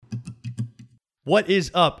What is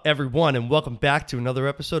up, everyone, and welcome back to another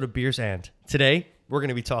episode of Beers and. Today, we're going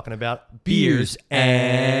to be talking about Beers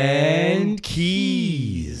and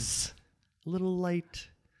Keys. A little light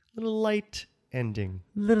ending.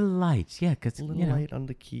 Little light, yeah, because A little light on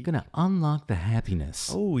the key. gonna unlock the happiness.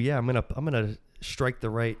 Oh yeah, I'm gonna strike the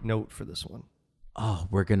right note for this one. Oh,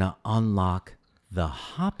 we're gonna unlock the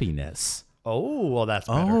hoppiness. Oh, well, that's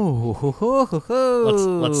better. Oh, ho, ho, ho,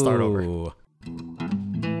 ho. Let's start over.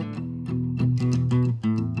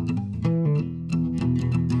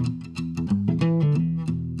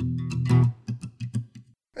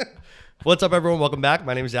 What's up, everyone? Welcome back.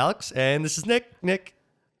 My name is Alex, and this is Nick. Nick.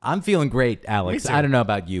 I'm feeling great, Alex. Me too. I don't know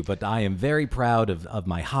about you, but I am very proud of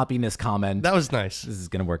my hoppiness comment. That was nice. This is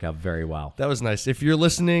gonna work out very well. That was nice. If you're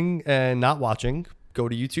listening and not watching, go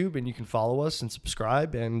to YouTube and you can follow us and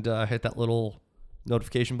subscribe and hit that little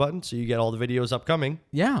notification button so you get all the videos upcoming.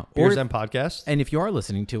 Yeah, Beers and Podcast. And if you are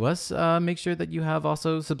listening to us, make sure that you have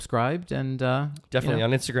also subscribed and Definitely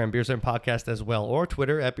on Instagram, Beers and Podcast as well, or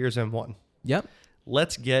Twitter at Beers and One. Yep.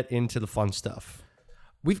 Let's get into the fun stuff.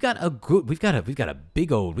 We've got a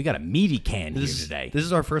meaty can here today. This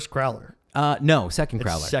is our first crowler. No, second It's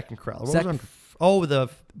crowler. second crowler. What Second- was our the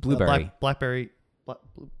Blueberry. Blackberry,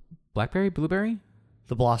 Blackberry, blueberry,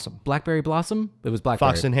 the blossom. blackberry blossom. It was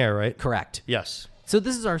blackberry. Fox and Hare, right? Correct. Yes. So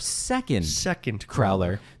this is our second Second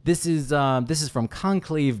crowler. This is from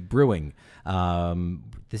Conclave Brewing.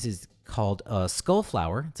 This is called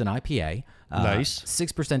Skullflower. It's an IPA. Nice.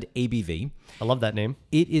 6% ABV. I love that name.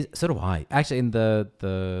 It is. So do I. Actually, in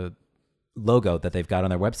the logo that they've got on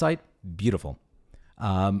their website, beautiful.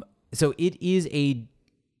 So it is a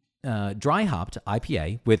dry hopped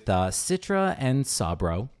IPA with Citra and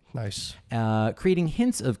Sabro. Nice. Creating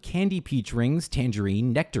hints of candy peach rings,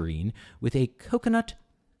 tangerine, nectarine with a coconut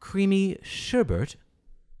creamy sherbet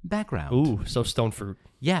background. Ooh, so stone fruit.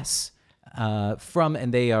 Yes.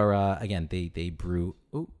 And they are, again, they brew.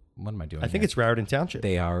 Ooh, what am I doing? I think it's Raritan Township.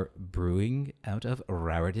 They are brewing out of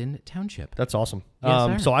Raritan Township. That's awesome. Yes,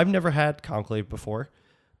 sir. So I've never had Conclave before,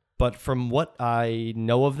 but from what I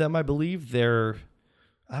know of them, I believe they're,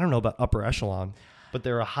 I don't know about upper echelon, but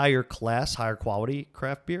they're a higher class, higher quality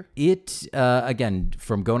craft beer. It, again,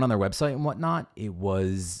 from going on their website and whatnot, it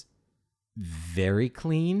was very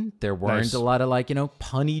clean. There weren't Nice. a lot of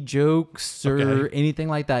punny jokes or Okay. anything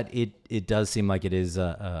like that. It does seem like it is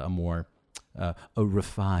a more a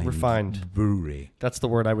refined brewery. That's the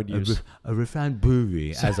word I would use. A refined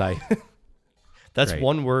brewery, as I. That's Great.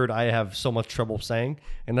 one word I have so much trouble saying,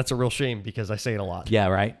 and that's a real shame because I say it a lot. Yeah,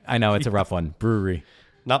 right. I know it's a rough one. Brewery.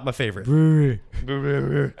 Not my favorite. Brewery.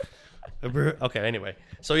 Okay, anyway.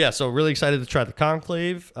 So really excited to try the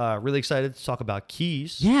Conclave. Really excited to talk about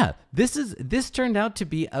keys. Yeah, this turned out to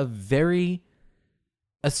be a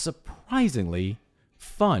surprisingly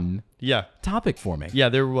fun Yeah. topic for me. Yeah,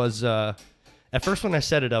 there was, at first when I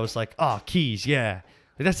said it, I was like, keys, yeah.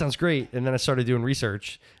 Like, that sounds great. And then I started doing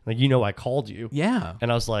research. Like, I called you. Yeah.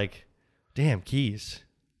 And I was like, damn, keys.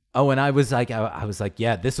 Oh, and I was like,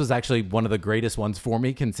 yeah, this was actually one of the greatest ones for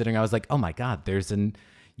me, considering I was like, oh my God,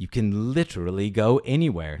 you can literally go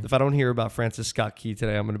anywhere. If I don't hear about Francis Scott Key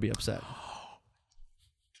today, I'm going to be upset.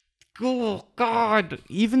 Oh God!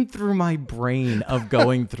 Even through my brain of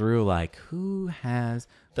going through like, That's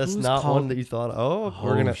who's not called- one that you thought,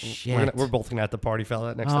 shit. we're both going to have to party foul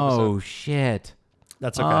that next Oh episode. shit!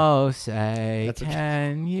 That's okay. Oh, say, That's okay.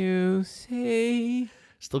 can you see?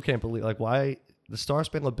 Still can't believe, like, why the Star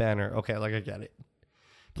Spangled Banner. Okay, like, I get it.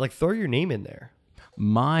 But, like, throw your name in there.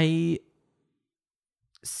 My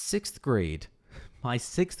sixth grade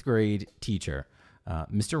teacher,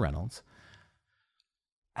 Mr. Reynolds,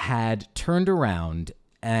 had turned around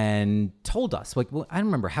and told us, like, well, I don't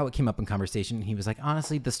remember how it came up in conversation. He was like,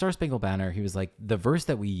 honestly, the Star Spangled Banner, he was like, the verse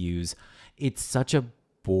that we use, it's such a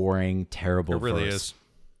boring, terrible It really verse. is.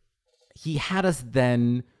 He had us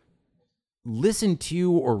then listen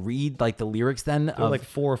to or read like the lyrics then There are, like,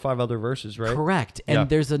 4 or 5 other verses, right? Correct. Yeah.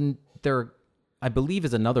 And there I believe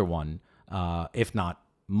is another one, if not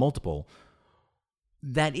multiple,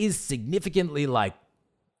 that is significantly like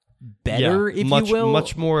better, if much, you will.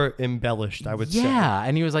 much more embellished, I would say. Yeah.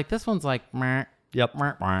 And he was like, this one's like, meh, Yep.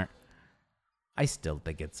 meh, meh. I still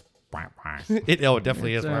think it's It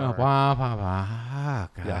definitely is. God,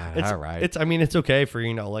 It's, all right. it's okay for,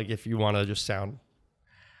 like, if you want to just sound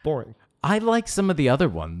boring. I like some of the other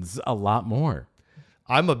ones a lot more.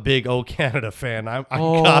 I'm a big O Canada fan. I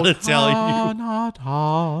gotta tell you.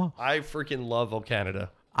 Canada. I freaking love O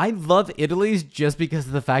Canada. I love Italy's just because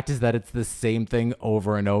of the fact is that it's the same thing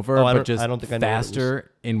over and over, I but don't just think I know what it was.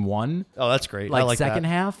 faster in one. Oh, that's great. I Like like second that.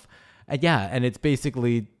 half. Yeah, and it's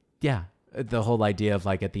basically, yeah, The whole idea of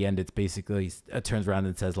like at the end, it's basically turns around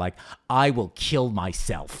and says like, "I will kill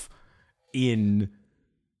myself in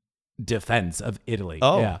defense of Italy."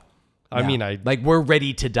 Oh. Yeah. I mean, like we're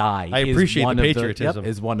ready to die. I is appreciate one the of patriotism.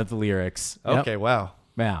 is one of the lyrics. Yep. Okay, wow.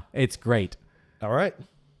 Yeah, it's great. All right.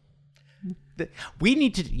 We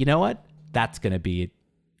need to. You know what? That's gonna be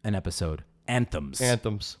an episode. Anthems.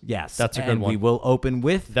 Anthems. Yes, That's a good and one. we will open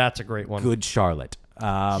with That's a great one. Good Charlotte.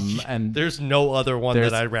 And There's no other one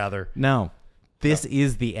that I'd rather. no, this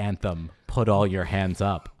is the anthem. Put all your hands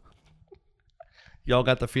up. Y'all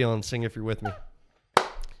got the feeling. Sing if you're with me.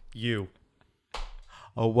 You.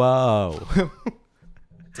 Oh, whoa.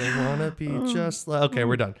 Don't wanna be just like. Okay,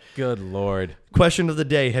 we're done. Good Lord. Question of the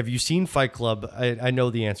day: have you seen Fight Club? I know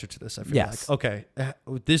the answer to this. I feel Yes. like. Okay,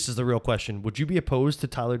 this is the real question. Would you be opposed to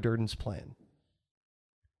Tyler Durden's plan?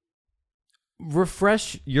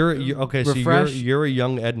 Refresh. You're okay. So Refresh. you're a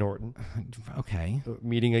young Ed Norton Okay.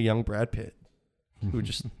 meeting a young Brad Pitt, who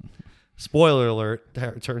just spoiler alert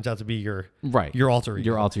turns out to be your Right. alter ego.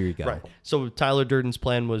 Your alter ego. Right. So Tyler Durden's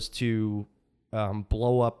plan was to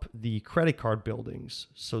blow up the credit card buildings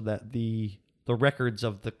so that the records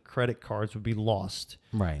of the credit cards would be lost.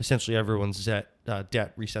 Right. Essentially, everyone's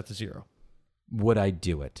debt reset to zero. Would I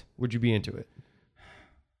do it? Would you be into it?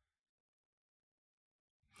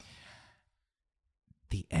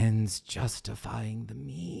 The ends justifying the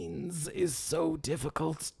means is so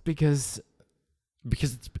difficult because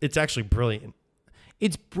Because it's actually brilliant.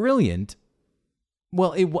 it's brilliant.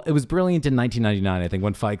 Well, it was brilliant in 1999, I think,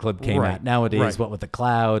 when Fight Club came Right, out. Nowadays, right. what with the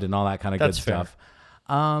cloud and all that kind of That's good fair. stuff.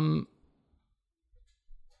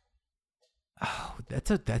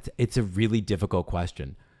 It's a really difficult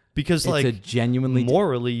question. Because It's like a genuinely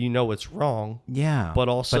morally, you know it's wrong. yeah, but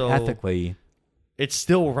also- ethically. It's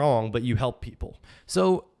still wrong, but you help people.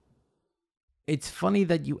 So it's funny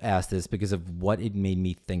that you asked this because of what it made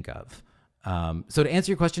me think of. So to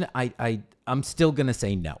answer your question, I'm still gonna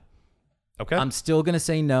say no. Okay. I'm still going to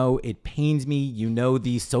say no. It pains me. You know,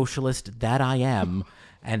 the socialist that I am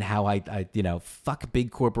and how I fuck big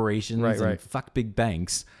corporations Right, and right. fuck big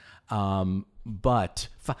banks. But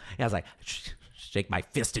I was like, shake my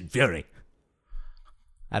fist in fury.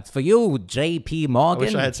 That's for you, J.P. I Morgan.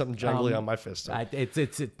 wish I had something jungly on my fist. Now I'm getting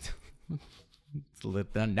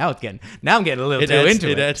a little too into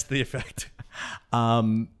it. It adds to the effect.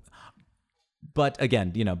 But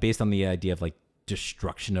again, based on the idea of like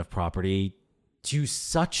destruction of property to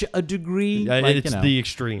such a degree, It's the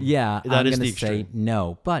extreme. Yeah, That I'm is gonna the extreme. say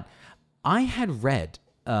no. But I had read.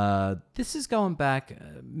 This is going back,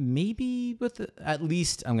 maybe with at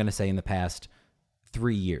least I'm gonna say in the past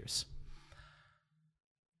 3 years.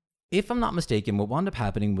 If I'm not mistaken, what wound up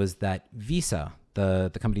happening was that Visa, the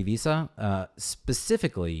company Visa,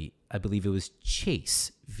 specifically, I believe it was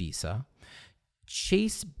Chase Visa,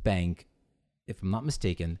 Chase Bank, if I'm not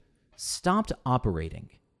mistaken, stopped operating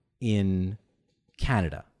in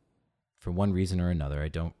Canada for one reason or another. I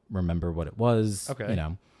don't remember what it was. Okay.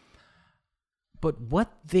 But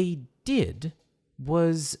what they did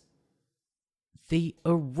was they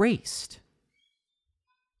erased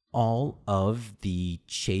all of the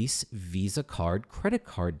Chase Visa card, credit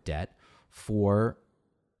card debt for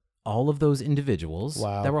all of those individuals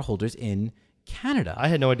Wow. that were holders in Canada. I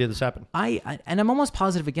had no idea this happened. And I'm almost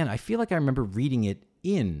positive again. I feel like I remember reading it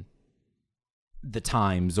in the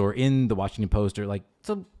Times or in the Washington Post or like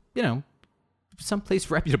someplace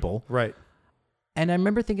reputable. Right. And I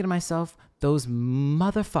remember thinking to myself, those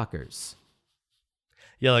motherfuckers.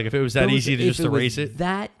 Yeah, like if it was that easy to If just erase was it.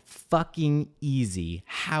 that fucking easy,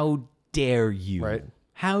 how dare you? Right.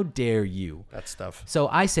 How dare you? That stuff. So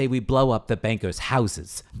I say we blow up the bankers'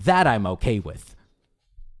 houses. That I'm okay with.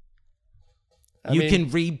 I You mean- can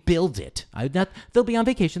rebuild it. They'll be on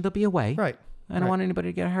vacation. They'll be away. Right. I don't want anybody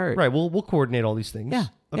to get hurt. Right. We'll coordinate all these things. Yeah.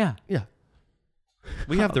 Yeah. Yeah.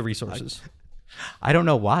 We have the resources. I don't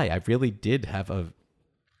know why. I really did have a.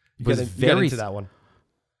 You Was got very into that one.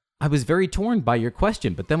 I was very torn by your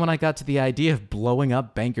question, but then when I got to the idea of blowing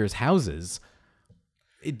up bankers' houses,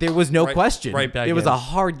 there was no question. right back it was in. a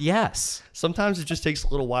hard yes. Sometimes it just takes a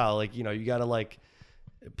little while. Like, you got to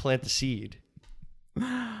plant the seed.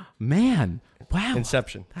 Man, wow.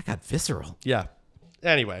 Inception. That got visceral. Yeah.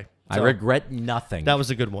 Anyway. I so regret nothing. That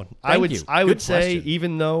was a good one. Thank you. I would Good say, question.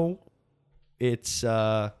 even though it's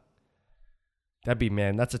that's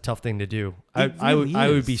a tough thing to do. It I really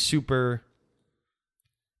would be is. super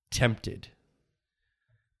tempted,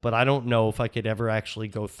 but I don't know if I could ever actually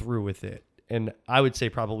go through with it. And I would say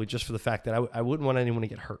probably just for the fact that I wouldn't want anyone to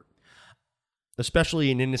get hurt,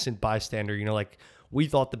 especially an innocent bystander. Like we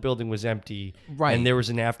thought the building was empty, Right. and there was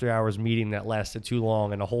an after-hours meeting that lasted too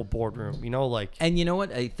long and a whole boardroom. You know, like And you know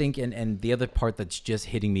what I think, and the other part that's just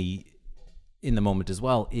hitting me in the moment as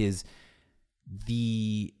well is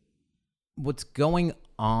what's going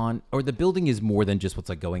on, or the building is more than just what's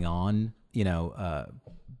like going on,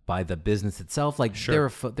 by the business itself. Like there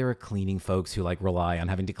are cleaning folks who like rely on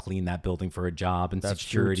having to clean that building for a job, and That's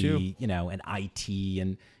true, security, too. and IT,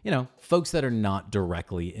 and folks that are not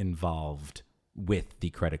directly involved with the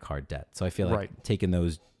credit card debt. So I feel like Right. taking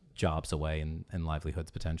those jobs away and livelihoods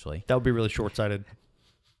potentially. that would be really short-sighted.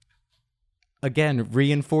 Again,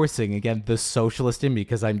 reinforcing the socialist in me,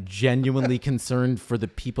 because I'm genuinely concerned for the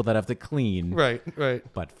people that have to clean. Right.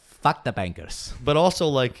 But fuck the bankers. But also,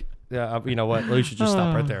 like, yeah, you know what? We should just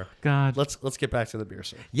stop right there. God. Let's get back to the beer,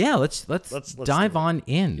 sir. Yeah, let's dive do it. on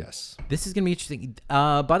in. Yes. This is gonna be interesting.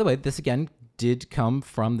 By the way, this again did come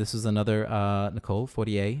from, this was another Nicole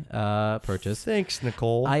Fortier purchase. Thanks,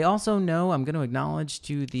 Nicole. I also know, I'm going to acknowledge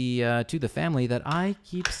to the family that I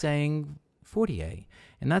keep saying Fortier,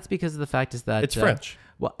 and that's because of the fact is that It's French.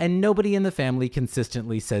 Well, and nobody in the family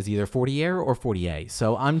consistently says either Fortier or Fortier,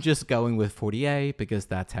 so I'm just going with Fortier because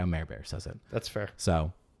that's how Mare Bear says it. That's fair.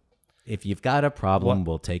 So, if you've got a problem,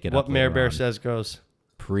 we'll take it up. What Mare later Bear on. says goes.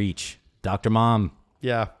 Preach, Dr. Mom.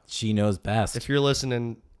 Yeah. She knows best. If you're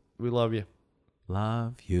listening, we love you.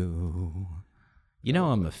 Love you. You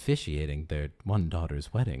know, I'm officiating their one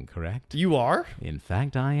daughter's wedding, correct? You are? In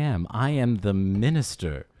fact, I am. I am the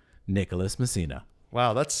minister, Nicholas Messina.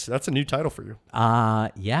 Wow, that's a new title for you.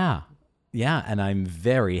 Yeah, and I'm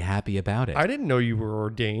very happy about it. I didn't know you were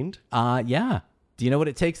ordained. Yeah. Do you know what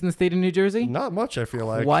it takes in the state of New Jersey? Not much, I feel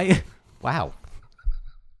like. Why? Wow.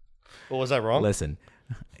 Well, was I wrong? Listen,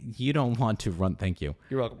 you don't want to run. Thank you.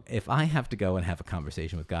 You're welcome. If I have to go and have a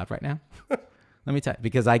conversation with God right now, let me tell you,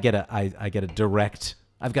 because I get a direct.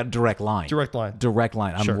 I've got a direct line. Direct line. Direct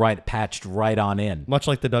line. I'm Sure. patched right on in. Much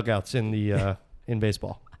like the dugouts in the in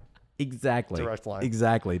baseball. Exactly. Direct line.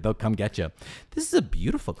 Exactly. They'll come get you. This is a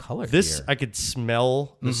beautiful color. This here. I could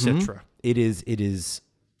smell the Citra. It is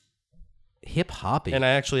hip hoppy. And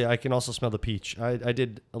I can also smell the peach. I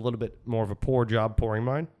did a little bit more of a poor job pouring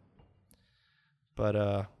mine.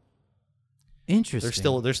 But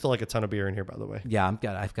Interesting. there's still like a ton of beer in here, by the way. Yeah,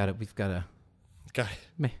 I've got it. We've got to. God.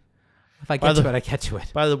 If I get to it, I get to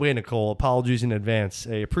it. By the way, Nicole, apologies in advance.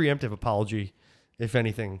 A preemptive apology, if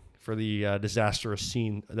anything, for the disastrous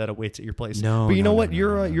scene that awaits at your place. No, but you know no, what?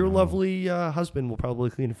 no, Your lovely husband will probably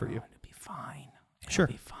clean it for you. It'll be fine. Sure.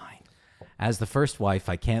 It'll be fine. As the first wife,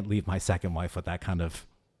 I can't leave my second wife with that kind of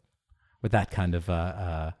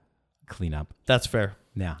cleanup. That's fair.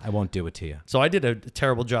 Yeah, I won't do it to you. So I did a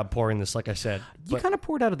terrible job pouring this, like I said. You But kind of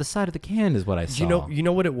poured out of the side of the can, is what I saw. you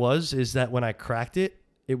know what it was? Is that when I cracked it,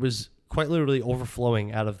 it was quite literally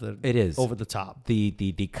overflowing out of the. It is over the top.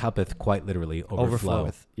 The cuppeth quite literally overflow.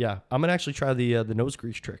 Overfloweth. Yeah, I'm gonna actually try the nose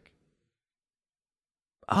grease trick.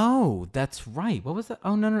 Oh, that's right. What was that?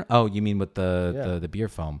 Oh no. Oh, you mean with the beer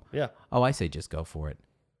foam? Yeah. Oh, I say just go for it.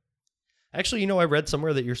 Actually, I read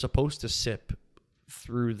somewhere that you're supposed to sip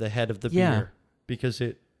through the head of the Yeah. beer because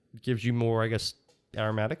it gives you more, I guess,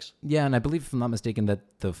 aromatics. Yeah, and I believe, if I'm not mistaken,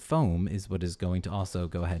 that the foam is what is going to also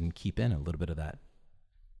go ahead and keep in a little bit of that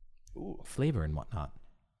flavor and whatnot.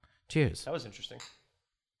 Cheers. That was interesting.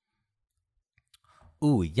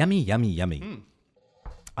 Ooh, yummy, yummy, yummy.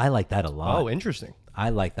 I like that a lot. Oh, interesting. I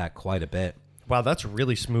like that quite a bit. Wow, that's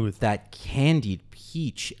really smooth. That candied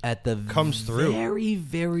peach at the Comes through. very,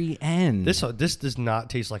 very end. This does not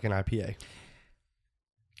taste like an IPA.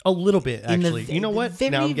 A little bit, In the actually. You know what? Very,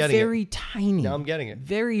 Now I'm getting very it. tiny. Now I'm getting it.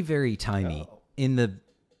 Very, very tiny Oh. in the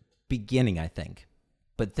beginning, I think.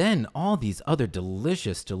 But then all these other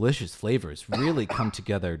delicious, delicious flavors really come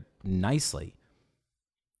together nicely.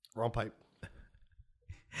 Wrong pipe.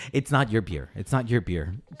 It's not your beer. It's not your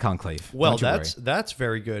beer, Conclave. Well, Don't you worry. that's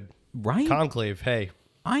very good. right. Conclave, hey,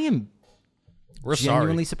 I am we're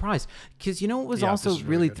genuinely sorry. surprised, because you know what was Yeah, also this is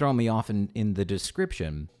really, really good. throwing me off in the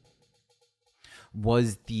description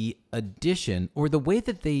was the addition, or the way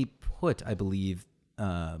that they put, I believe,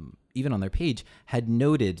 even on their page, had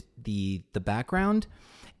noted the background.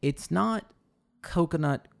 It's not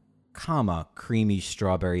coconut, creamy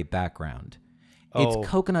strawberry background. Oh. It's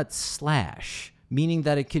coconut / meaning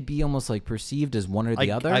that it could be almost like perceived as one or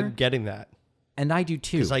the other. I'm getting that. And I do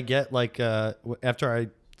too. Because I get like after I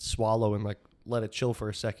swallow and like let it chill for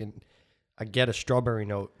a second, I get a strawberry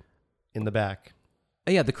note in the back.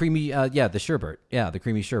 Yeah, the creamy, the sherbet. Yeah, the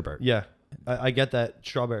creamy sherbet. Yeah, I get that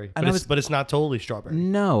strawberry, And but it's not totally strawberry.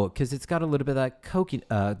 No, because it's got a little bit of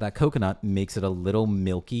that coconut makes it a little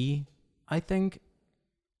milky, I think.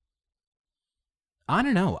 I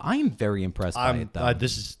don't know. I am very impressed by it, though.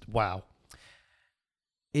 This is wow.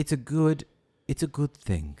 It's a good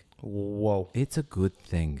thing. Whoa. It's a good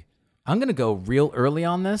thing. I'm going to go real early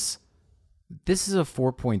on this. This is a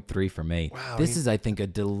 4.3 for me. Wow, this is, I think, a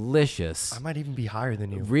delicious. I might even be higher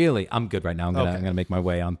than you. Really, I'm good right now. I'm Okay. gonna make my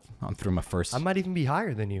way on through my first. I might even be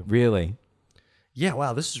higher than you. Really, Yeah,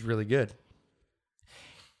 wow, this is really good.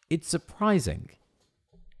 it's surprising.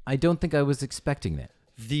 I don't think I was expecting it.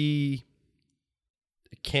 The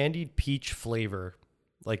candied peach flavor,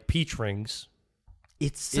 like peach rings,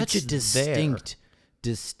 It's such It's a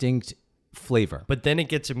distinct flavor. but then it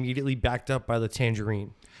gets immediately backed up by the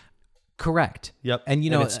tangerine. Correct. Yep. And you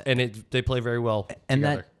know, they play very well and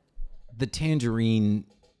together. the tangerine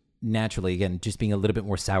naturally, again, just being a little bit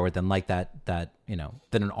more sour than like that than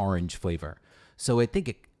an orange flavor. So I think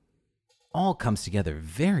it all comes together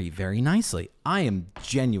very, very nicely. I am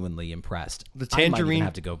genuinely impressed. The I might tangerine- even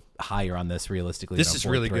have to go higher on this realistically. This than is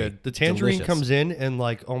really 4.3. good. The tangerine Delicious. comes in and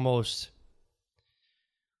like almost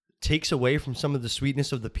takes away from some of the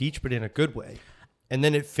sweetness of the peach, but in a good way. And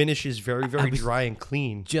then it finishes very, very was dry and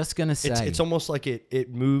clean. Just gonna say, It's almost like it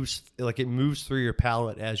moves through your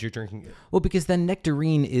palate as you're drinking it. well, because then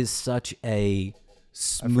nectarine is such a forgot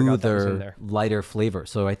that was in smoother, there. lighter flavor.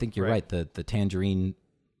 So I think you're Right. right. The tangerine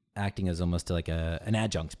acting as almost like an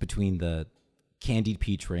adjunct between the candied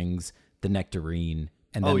peach rings, the nectarine,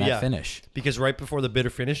 and then that finish. Because right before the bitter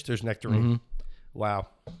finish, there's nectarine. Wow.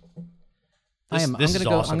 This I'm is gonna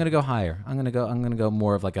go. awesome. I'm gonna go higher. I'm gonna go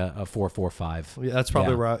more of like a 4.45. Yeah, that's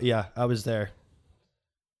probably Yeah. where. Yeah, I was there.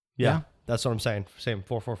 Yeah, Yeah? that's what I'm saying. Same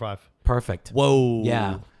 4.45. Perfect. Whoa.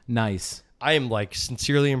 Yeah. Nice. I am like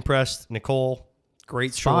sincerely impressed, Nicole.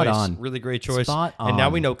 Great Spot choice. on. Really great choice. Spot And now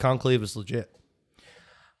on. we know Conclave is legit.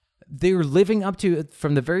 They're living up to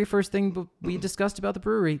from the very first thing we discussed about the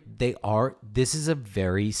brewery. They are. This is a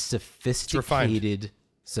very sophisticated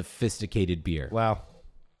beer. Wow.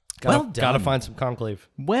 Well Gotta done. find some Conclave.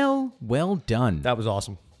 Well done. That was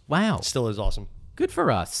awesome. Wow. Still is awesome. Good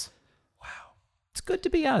for us. Wow. It's good to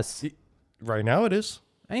be us. Right now it is.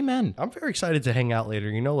 Amen. I'm very excited to hang out later.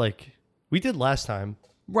 You know, like we did last time.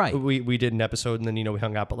 Right. We did an episode and then we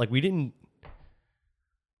hung out, but like we didn't.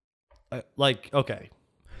 Okay,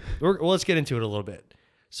 well, let's get into it a little bit.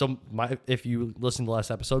 So if you listened to the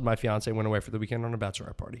last episode, my fiance went away for the weekend on a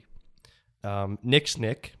bachelorette party. Nick's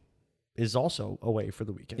Nick is also away for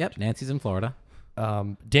the weekend. Yep. Nancy's in Florida.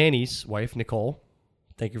 Danny's wife Nicole,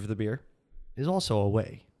 thank you for the beer, is also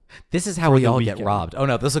away. This is how we the all get weekend. robbed. Oh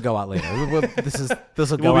no, this will go out later. This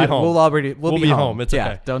will go We'll be out. home. We'll be home. It's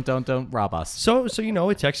yeah. okay. Don't rob us. So I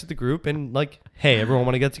texted the group and like, hey, everyone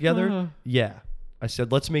want to get together? Yeah. I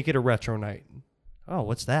said, let's make it a retro night. Oh,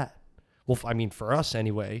 what's that? Well, I mean, for us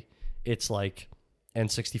anyway, it's like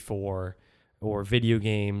N64 or video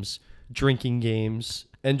games, drinking games,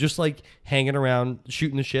 and just like hanging around,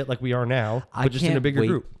 shooting the shit like we are now, but just in a can't bigger wait.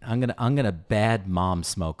 group. I'm gonna bad mom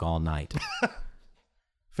smoke all night.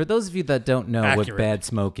 For those of you that don't know what Accurate. bad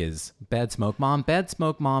smoke is, bad smoke mom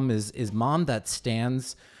is mom that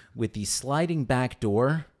stands with the sliding back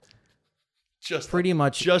door. Just Pretty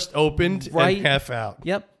much just opened right- and half out.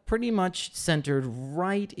 Yep, pretty much centered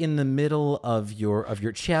right in the middle of your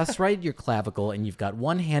chest, right at your clavicle, and you've got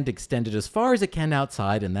one hand extended as far as it can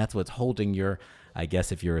outside, and that's what's holding your, I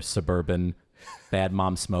guess if you're a suburban bad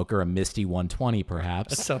mom smoker, a Misty 120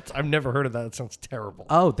 perhaps. I've never heard of that. It sounds terrible.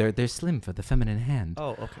 Oh, they're slim for the feminine hand. Oh,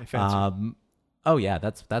 okay. Fancy. Oh yeah,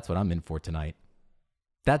 that's what I'm in for tonight.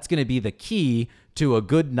 That's gonna be the key to a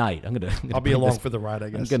good night. I'm gonna I'll be bring along this- for the ride, I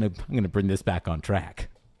guess. I'm gonna bring this back on track.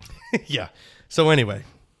 Yeah. So anyway,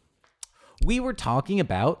 We were talking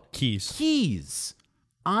about keys. keys.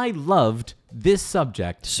 I loved this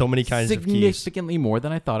subject So many kinds of keys. significantly more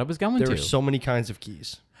than I thought I was going There to. are so many kinds of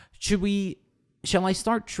keys. Shall I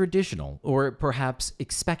start traditional or perhaps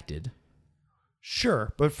expected?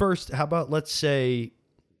 Sure, but first, how about let's say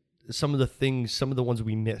some of the ones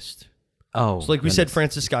we missed. Oh, So like we said,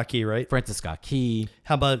 Francis Scott Key, right? Francis Scott Key.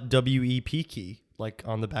 How about WEP key, like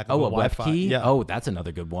on the back of Oh, a a web Wi-Fi? key. Yeah. Oh, that's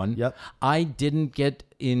another good one. Yep. I didn't get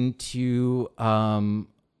into.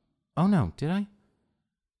 Oh no, did I?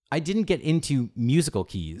 I didn't get into musical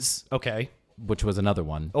keys, Okay. which was another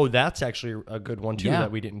one. Oh, that's actually a good one too Yeah.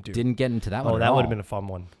 that we didn't do. Didn't get into that one. Oh, at that would all. have been a fun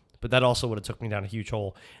one. But that also would have took me down a huge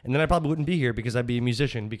hole, and then I probably wouldn't be here because I'd be a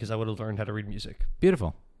musician because I would have learned how to read music.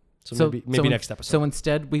 Beautiful. So maybe next episode. So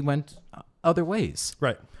instead, we went other ways.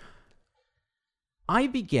 Right. I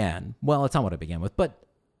began. Well, it's not what I began with, but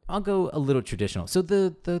I'll go a little traditional. So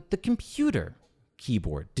the computer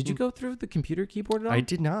keyboard. Did you go through the computer keyboard at all? I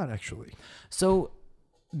did not actually. So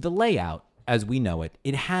the layout, as we know it,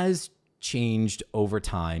 it has changed over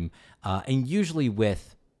time, and usually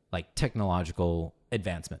with like technological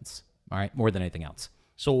advancements. All right, more than anything else.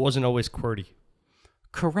 So it wasn't always QWERTY.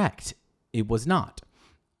 Correct. It was not.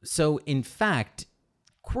 So in fact,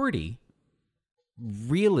 QWERTY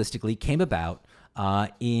realistically came about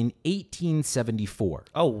in 1874.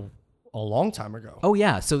 Oh, a long time ago. Oh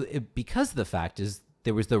yeah. So because the fact is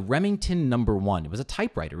there was the Remington number 1. It was a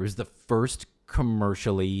typewriter. It was the first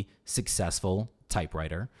commercially successful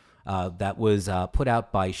typewriter that was put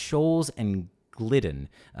out by Scholes and Glidden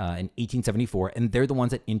in 1874, and they're the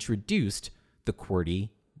ones that introduced the QWERTY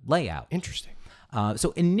layout. Interesting.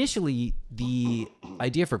 So initially, the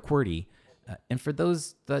idea for QWERTY, and for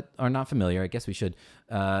those that are not familiar, I guess we should,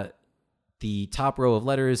 the top row of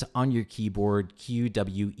letters on your keyboard,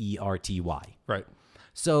 QWERTY. Right.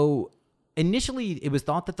 So initially, it was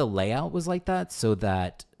thought that the layout was like that so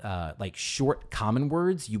that like short common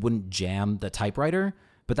words, you wouldn't jam the typewriter,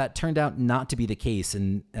 but that turned out not to be the case.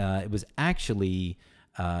 And it was actually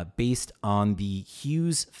based on the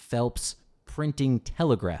Hughes Phelps printing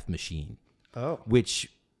telegraph machine. Oh.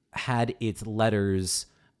 Which had its letters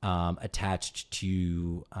attached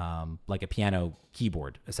to like a piano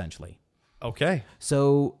keyboard, essentially. Okay.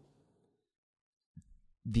 So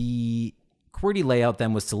the QWERTY layout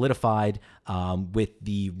then was solidified with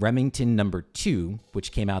the Remington number 2,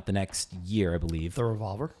 which came out the next year, I believe. The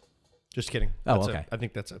revolver? Just kidding. Oh, That's okay. I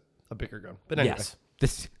think that's a bigger gun. But anyway.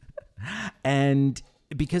 Yes. And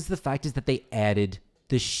because the fact is that they added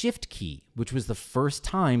the shift key, which was the first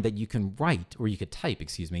time that you can write, or you could type,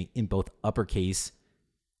 in both uppercase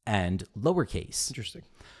and lowercase. Interesting.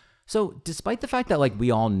 So despite the fact that like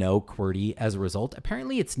we all know QWERTY as a result,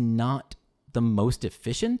 apparently it's not the most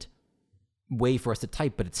efficient way for us to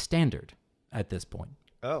type, but it's standard at this point.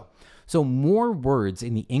 Oh. So more words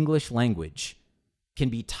in the English language can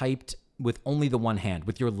be typed with only the one hand,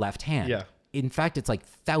 with your left hand. Yeah. In fact, it's like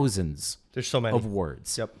thousands There's so many of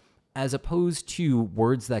words. Yep. As opposed to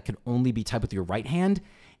words that can only be typed with your right hand,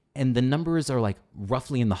 and the numbers are like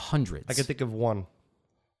roughly in the hundreds. I can think of one.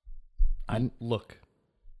 Look.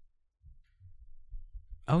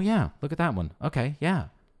 Oh yeah, look at that one. Okay, yeah.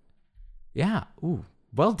 Yeah. Ooh,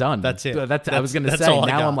 well done. That's it. I was going to that's say, all I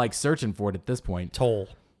now got. I'm like searching for it at this point. Toll.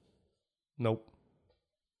 Nope.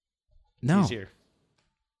 No. Easier.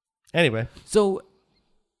 Anyway. So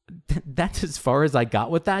that's as far as I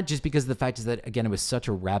got with that, just because the fact is that, again, it was such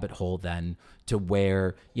a rabbit hole then to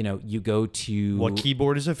where, you go to... What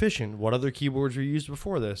keyboard is efficient? What other keyboards were used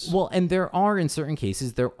before this? Well, and there are, in certain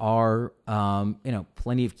cases,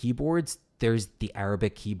 plenty of keyboards. There's the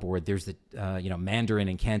Arabic keyboard. There's the, Mandarin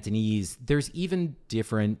and Cantonese. There's even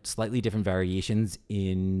slightly different variations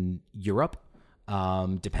in Europe,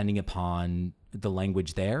 depending upon the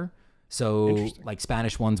language there. So, like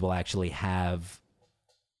Spanish ones will actually have,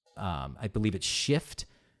 I believe it's Shift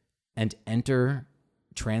and Enter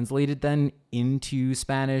translated then into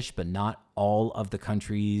Spanish, but not all of the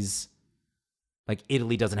countries. Like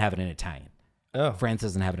Italy doesn't have it in Italian. Oh. France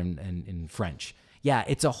doesn't have it in French. Yeah,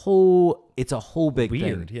 it's a whole big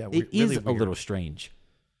Weird. thing. Yeah, it really is a weird. little strange.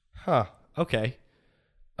 Huh. Okay.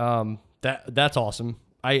 That's awesome.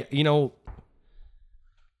 I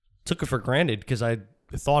took it for granted because I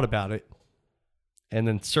thought about it and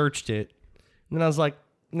then searched it. And then I was like,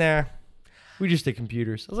 nah, we just did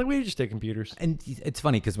computers. I was like, we just did computers. And it's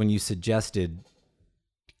funny because when you suggested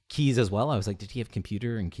keys as well, I was like, did he have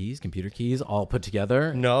computer keys all put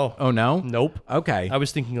together? No. Oh, no? Nope. Okay. I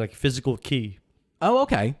was thinking like physical key, Oh,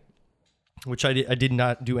 okay. which I did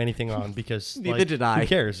not do anything on because Neither like, did I. Who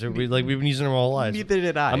cares? We've been using them our whole lives. Neither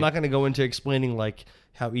did I. I'm not going to go into explaining like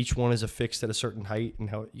how each one is affixed at a certain height and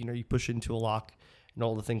how you push it into a lock and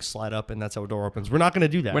all the things slide up and that's how a door opens. We're not going to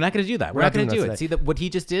do that. We're not going to do that. We're not not going to doing do that it. See, that what he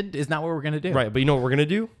just did is not what we're going to do. Right, but you know what we're going to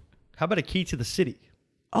do? How about a key to the city?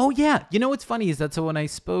 Oh yeah. You know what's funny is that so when I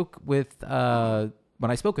spoke with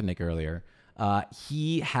Nick earlier,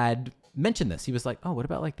 he had mentioned this. He was like, "Oh, what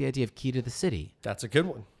about like the idea of key to the city?" That's a good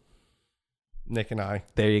one. Nick and I.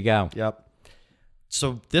 There you go. Yep.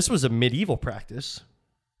 So this was a medieval practice.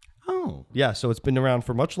 Oh. Yeah, so it's been around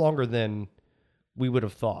for much longer than we would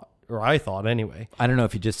have thought, or I thought anyway. I don't know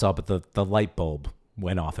if you just saw, but the light bulb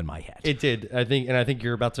went off in my head. It did. I think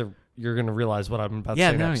you're going to realize what I'm about to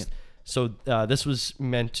say next. Yeah. So this was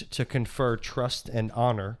meant to confer trust and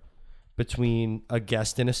honor between a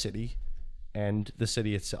guest in a city and the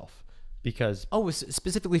city itself. Because Oh, it was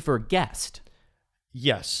specifically for a guest.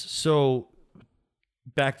 yes, so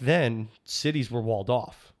back then cities were walled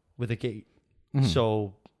off with a gate. Mm-hmm.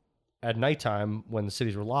 So at nighttime when the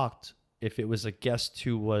cities were locked, if it was a guest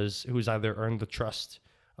who's either earned the trust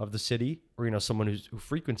of the city or someone who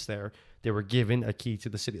frequents there, they were given a key to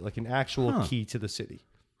the city, like an actual Huh. key to the city.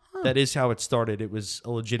 That is how it started. It was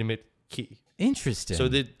a legitimate key. Interesting. So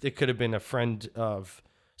it could have been a friend of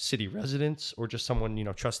city residents or just someone,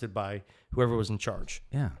 trusted by whoever was in charge.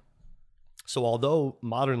 yeah. So although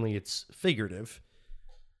modernly it's figurative,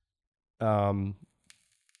 I'm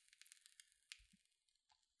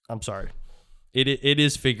sorry, it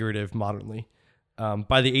is figurative modernly.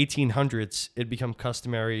 By the 1800s, it became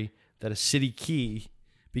customary that a city key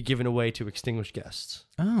be given away to extinguished guests.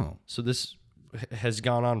 Oh, So this has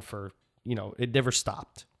gone on for, it never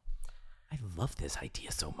stopped. I love this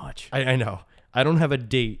idea so much. I know. I don't have a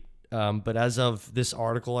date, but as of this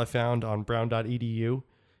article I found on brown.edu,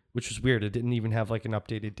 which was weird, it didn't even have like an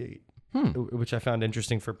updated date, which I found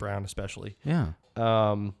interesting for Brown especially. Yeah.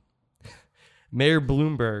 Mayor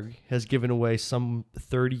Bloomberg has given away some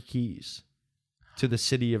 30 keys to the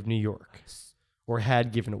city of New York, or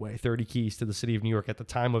had given away 30 keys to the city of New York at the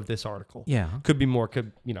time of this article. Yeah. Could be more,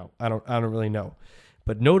 I don't really know.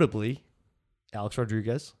 But notably, Alex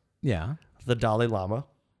Rodriguez, Yeah. the Dalai Lama,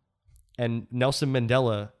 and Nelson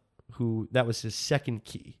Mandela, who that was his second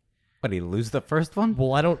key. But he lose the first one?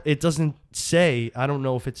 Well, it doesn't say, I don't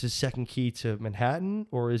know if it's his second key to Manhattan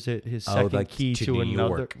or is it his second like key to to New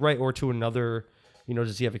another, York. right? Or to another,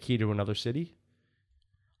 does he have a key to another city?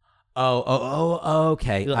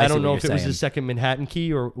 Okay. I see don't what know you're if it was saying. his second Manhattan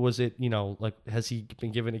key or was it, like, has he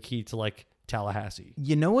been given a key to like Tallahassee?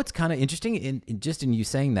 You know what's kind of interesting in you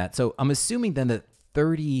saying that? So I'm assuming then that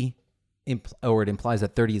 30, or it implies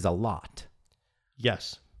that 30 is a lot.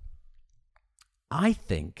 Yes. I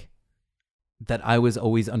think that I was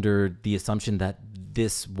always under the assumption that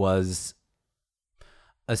this was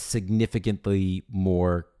a significantly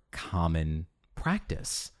more common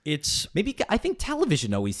practice. It's Maybe I think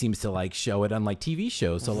television always seems to like show it, unlike TV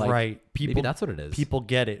shows. So like, right. maybe that's what it is. People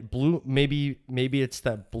get it. Maybe it's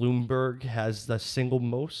that Bloomberg has the single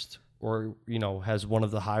most, or has one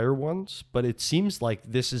of the higher ones. But it seems like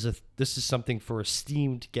this is something for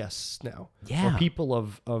esteemed guests now. Yeah. Or people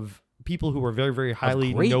of people who are very, very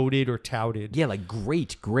highly great- noted or touted. Yeah, like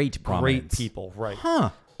great prominence. Great people, right? Huh.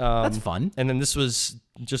 That's fun. And then this was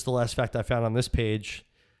just the last fact I found on this page.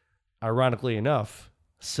 Ironically enough,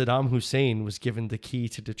 Saddam Hussein was given the key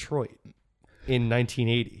to Detroit in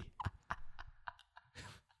 1980.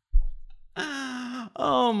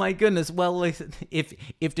 Oh my goodness. Well,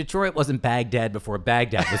 if Detroit wasn't Baghdad before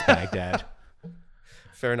Baghdad was Baghdad.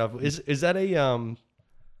 Fair enough. Is that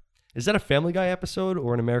a Family Guy episode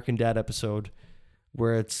or an American Dad episode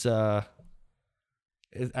where it's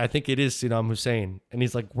I think it is Saddam Hussein and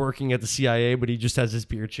he's like working at the CIA but he just has his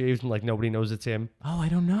beard shaved and like nobody knows it's him. Oh, I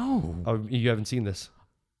don't know. Oh, you haven't seen this?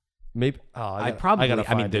 Maybe. Oh, I gotta mean,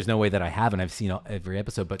 find there's it. no way that I haven't. I've seen every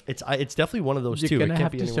episode, but It's definitely one of those you're two. gonna It can't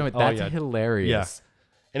have be to anyone. show it. Oh, That's yeah. hilarious. Yeah.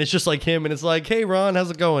 And it's just like him and it's like, hey Ron,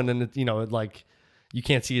 how's it going? And it, like you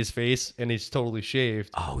can't see his face and he's totally shaved.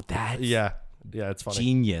 Oh, that's Yeah, it's funny.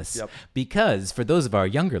 genius. Yep. Because for those of our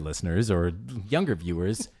younger listeners or younger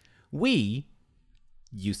viewers, we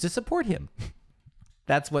used to support him.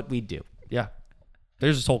 That's what we do. Yeah.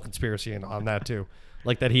 There's this whole conspiracy on that too.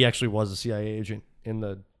 Like that he actually was a CIA agent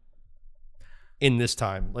in this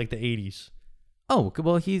time, like the 80s. Oh,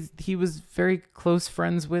 well, he was very close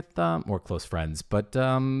friends with or close friends, but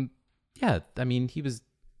yeah, I mean,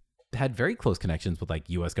 had very close connections with like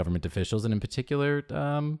US government officials and in particular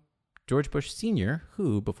George Bush Sr.,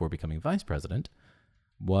 who before becoming vice president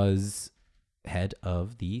was head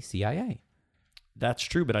of the CIA. That's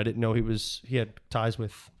true, but I didn't know he had ties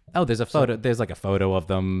with. Oh, there's a photo. There's like a photo of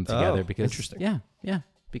them together Oh, because interesting. Yeah,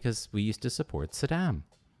 because we used to support Saddam.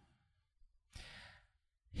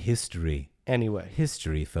 Anyway,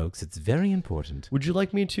 History, folks. It's very important. would you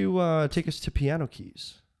like me to take us to piano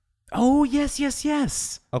keys? Oh,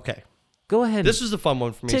 yes. Okay. Go ahead. This is a fun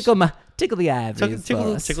one for me. tickle the ivories.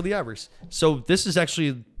 Tickle the ivories. So this is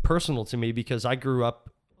actually personal to me because I grew up,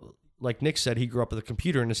 like Nick said, he grew up with a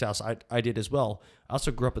computer in his house. I did as well. I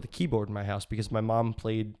also grew up with a keyboard in my house because my mom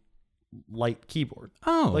played light keyboard.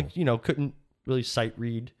 Oh, Like, couldn't really sight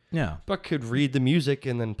read, yeah. but could read the music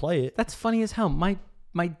and then play it. That's funny as hell.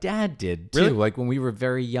 My dad did too. Really? Like when we were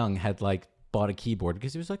very young, had like bought a keyboard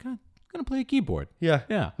because he was like, I'm gonna play a keyboard. Yeah.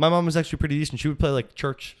 Yeah. My mom was actually pretty decent. She would play like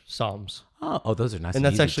church psalms. Oh, those are nice. And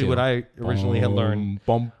that's easy, actually too. what I originally had learned.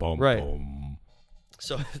 Bum, bum, Right. bum.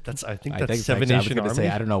 So I think I that's think Seven actually, I was Nation gonna Army. say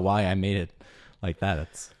I don't know why I made it like that.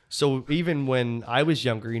 It's So even when I was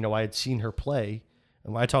younger, I had seen her play.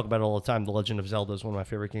 And I talk about it all the time. The Legend of Zelda is one of my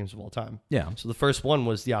favorite games of all time. yeah. So the first one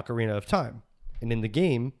was the Ocarina of Time. And in the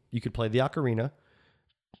game, you could play the ocarina.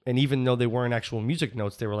 And even though they weren't actual music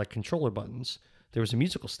notes, they were like controller buttons. There was a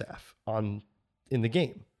musical staff in the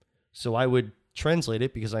game. So I would translate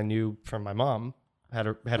it because I knew from my mom how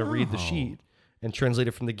to read the sheet and translate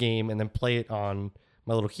it from the game and then play it on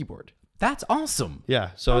my little keyboard. That's awesome.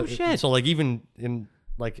 Yeah. So Oh, shit. so like even in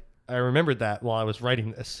like I remembered that while I was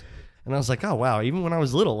writing this. And I was like, oh wow, even when I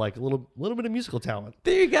was little, like a little bit of musical talent.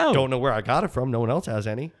 There you go. Don't know where I got it from. No one else has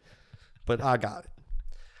any. But I got it.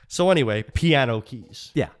 So anyway, piano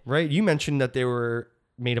keys. Yeah. Right? You mentioned that they were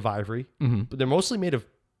made of ivory, but they're mostly made of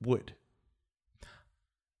wood.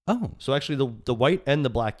 Oh. So actually the white and the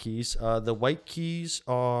black keys, the white keys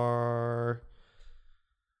are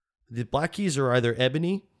the black keys are either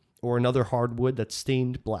ebony or another hardwood that's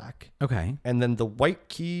stained black. Okay. And then the white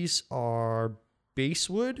keys are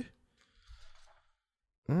basswood.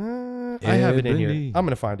 I have it in here. Ebony. I'm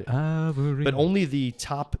going to find it. Ivory. But only the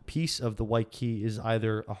top piece of the white key is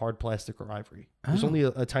either a hard plastic or ivory. There's only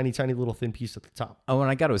a tiny, tiny little thin piece at the top. Oh, and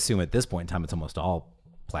I got to assume at this point in time it's almost all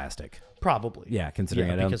plastic. Probably. Yeah, considering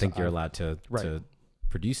Yeah, I don't because think you're I- allowed to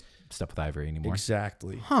produce stuff with ivory anymore.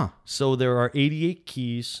 Exactly. Huh. So there are 88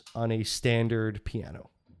 keys on a standard piano.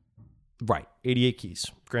 Right. 88 keys,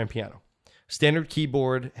 grand piano. Standard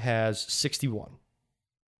keyboard has 61.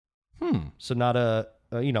 So not a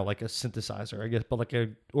like a synthesizer, I guess, but like a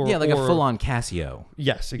a full-on Casio.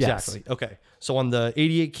 Yes, exactly. Okay. So on the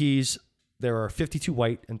 88 keys, there are 52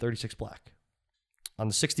 white and 36 black. On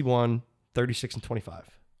the 61, 36 and 25.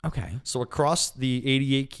 Okay. So across the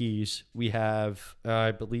 88 keys, we have,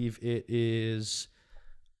 I believe it is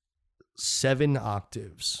 7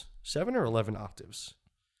 octaves. 7 or 11 octaves.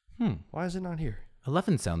 Why is it not here?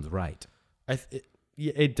 11 sounds right.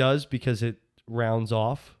 It does because it rounds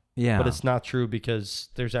off. Yeah. But it's not true because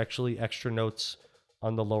there's actually extra notes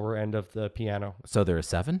on the lower end of the piano. So there are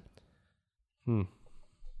 7?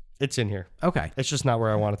 It's in here. Okay. It's just not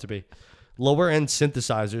where I want it to be. Lower end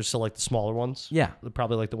synthesizers, so like the smaller ones. Yeah.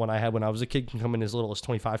 Probably like the one I had when I was a kid, can come in as little as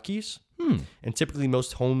 25 keys. And typically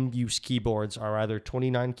most home use keyboards are either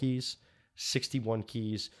 29 keys, 61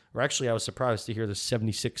 keys, or actually I was surprised to hear the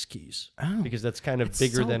 76 keys. Oh. Because that's kind of It's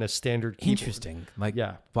bigger so than a standard keyboard. Interesting. Like,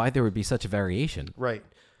 Yeah. why there would be such a variation. Right.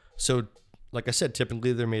 So, like I said,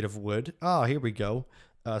 typically they're made of wood. Ah, here we go.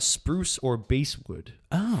 Spruce or basswood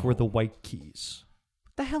for the white keys.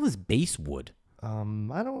 What the hell is basswood? I'm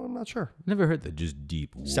not sure. Never heard that. Just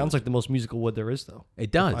deep wood. Sounds like the most musical wood there is, though.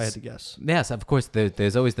 It does. If I had to guess. Yes, of course.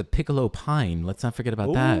 There's always the piccolo pine. Let's not forget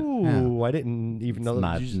about that. Yeah. Ooh, I didn't even know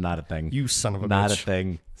that. Not a thing. You son of a Not bitch. a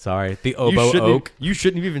thing. Sorry. The You oboe shouldn't oak. Have, you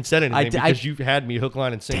shouldn't have even said anything I- because you had me hook,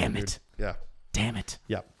 line, and sinker. Damn dude. it. Yeah. Damn it.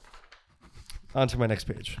 Yeah. On to my next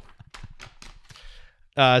page.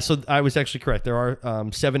 So I was actually correct. There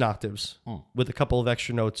are 7 octaves with a couple of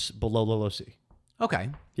extra notes below low C. Okay.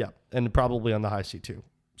 Yeah, and probably on the high C too.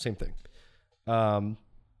 Same thing.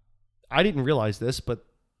 I didn't realize this, but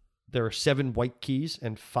there are 7 white keys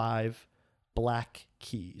and 5 black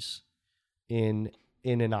keys in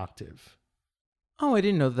an octave. Oh, I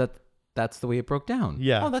didn't know that. That's the way it broke down.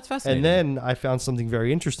 Yeah. Oh, that's fascinating. And then I found something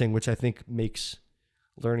very interesting, which I think makes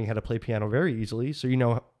learning how to play piano very easily. So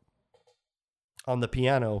on the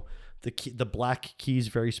piano, the black keys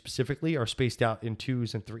very specifically are spaced out in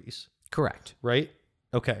 2s and 3s. Correct. Right?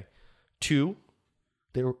 Okay. 2,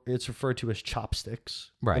 it's referred to as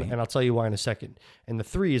chopsticks. Right. And I'll tell you why in a second. And the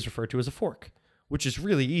 3 is referred to as a fork, which is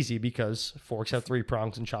really easy because forks have 3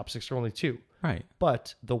 prongs and chopsticks are only 2. Right.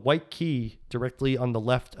 But the white key directly on the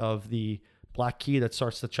left of the black key that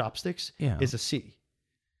starts the chopsticks is a C.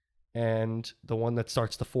 And the one that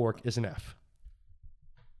starts the fork is an F.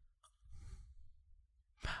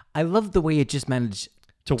 I love the way it just managed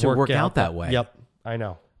to work out that way. Yep, I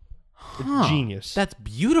know. Huh. Genius. That's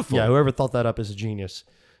beautiful. Yeah, whoever thought that up is a genius.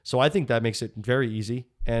 So I think that makes it very easy.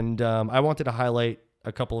 And I wanted to highlight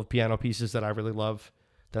a couple of piano pieces that I really love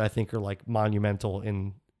that I think are like monumental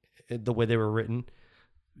in the way they were written.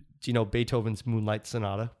 Do you know Beethoven's Moonlight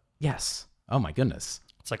Sonata? Yes. Oh my goodness.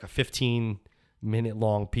 It's like a 15-minute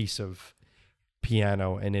long piece of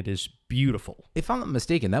piano, and it is beautiful. If I'm not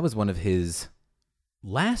mistaken, that was one of his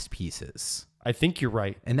last pieces. I think you're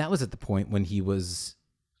right. And that was at the point when he was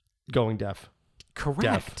Going deaf.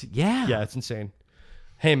 correct. Yeah. Yeah, it's insane.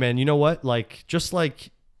 Hey, man, you know what? Like, just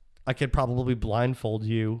like I could probably blindfold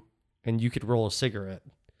you and you could roll a cigarette.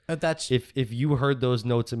 That's If you heard those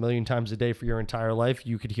notes a million times a day for your entire life,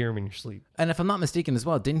 you could hear them in your sleep. and if I'm not mistaken as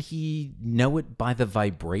well, didn't he know it by the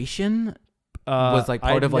vibration? Was like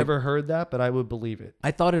part I've of like never heard that, but I would believe it.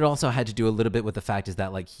 I thought it also had to do a little bit with the fact is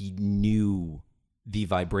that like he knew the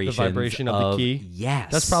vibration of the key?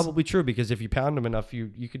 Yes. That's probably true because if you pound them enough, you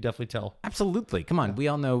could definitely tell. Absolutely. Come on. We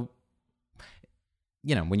all know,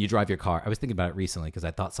 when you drive your car, I was thinking about it recently because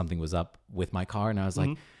I thought something was up with my car. And I was like,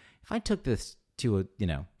 if I took this to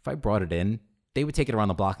if I brought it in, they would take it around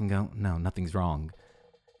the block and go, no, nothing's wrong.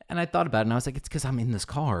 And I thought about it, and I was like, it's because I'm in this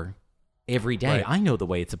car every day. Right. I know the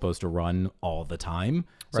way it's supposed to run all the time.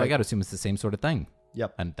 So I Right. got to assume it's the same sort of thing.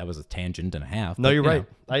 Yep. And that was a tangent and a half. No, but, you're you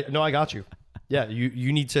right. know. I got you. Yeah,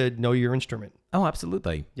 you need to know your instrument. Oh,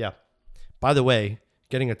 absolutely. Yeah. By the way,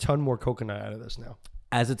 getting a ton more coconut out of this now.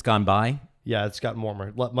 As it's gone by, Yeah, it's gotten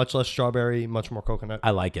warmer. Much less strawberry, much more coconut.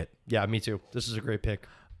 I like it. Yeah, me too. This is a great pick.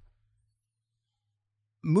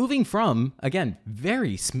 Moving from, again,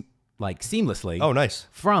 very seamlessly. Oh, nice.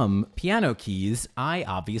 From Piano Keys, I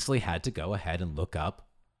obviously had to go ahead and look up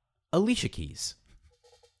Alicia Keys.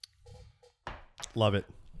 Love it.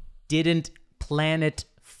 Didn't plan it,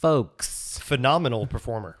 folks. Phenomenal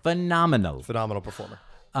performer. Phenomenal. Phenomenal performer.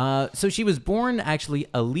 So she was born actually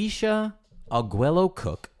Alicia Aguelo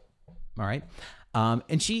Cook. All right.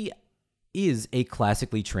 And she is a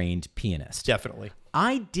classically trained pianist. Definitely.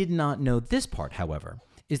 I did not know this part, however,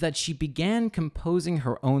 is that she began composing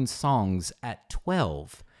her own songs at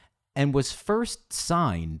 12 and was first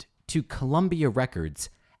signed to Columbia Records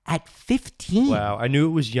at 15. Wow. I knew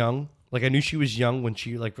it was young. Like I knew she was young when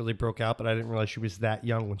she like really broke out, but I didn't realize she was that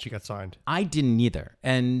young when she got signed. I didn't either.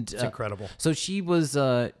 And It's incredible. So she was,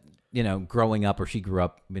 growing up, or she grew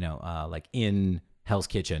up, like in Hell's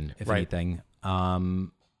Kitchen, if Right. anything.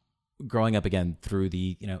 Growing up again through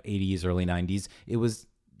the 80s, early 90s, it was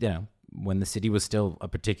when the city was still a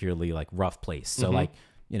particularly like rough place. So like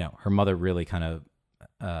her mother really kind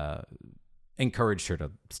of encouraged her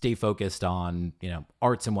to stay focused on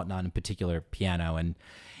arts and whatnot, in particular piano, and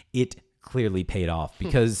it clearly paid off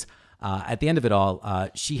because. At the end of it all,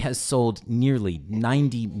 she has sold nearly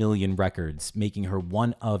 90 million records, making her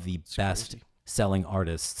one of the best-selling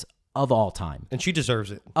artists of all time. And she deserves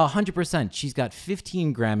it. 100%. She's got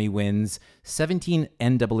 15 Grammy wins, 17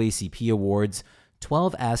 NAACP awards,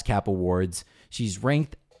 12 ASCAP awards. She's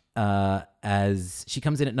ranked as she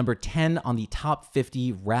comes in at number 10 on the top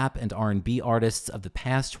 50 rap and R&B artists of the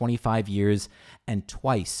past 25 years, and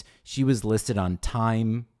twice she was listed on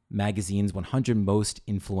Time Magazine's 100 most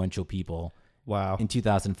influential people. Wow. In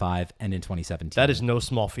 2005 and in 2017. That is no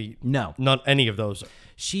small feat. No. Not any of those.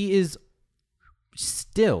 She is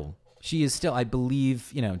still, I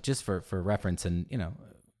believe, just for reference, and,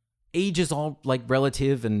 age is all like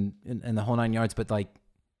relative and the whole nine yards, but like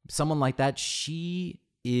someone like that, she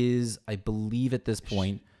is, I believe at this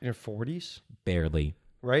point, In her 40s? barely.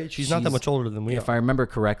 Right? She's not that much older than we If are. I remember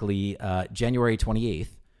correctly, January 28th,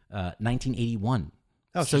 1981.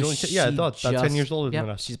 Oh, she's only I thought about 10 years older than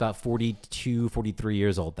us. She's about 42, 43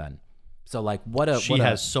 years old then. So like She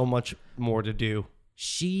has so much more to do.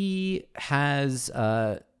 She has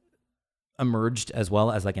emerged as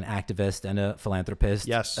well as like an activist and a philanthropist.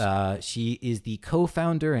 Yes. She is the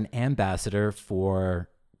co-founder and ambassador for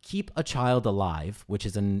Keep a Child Alive, which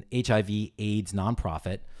is an HIV/AIDS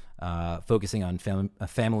nonprofit focusing on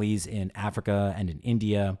families in Africa and in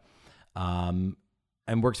India.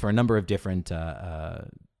 And works for a number of different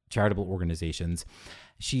charitable organizations.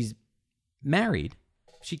 She's married.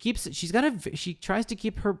 She tries to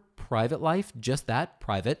keep her private life just that,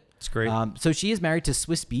 private. It's great. So she is married to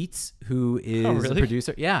Swiss Beats, who is a really?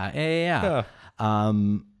 producer. Yeah.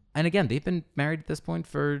 And again, they've been married at this point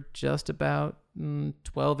for just about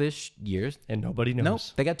 12-ish years. And nobody knows. Nope,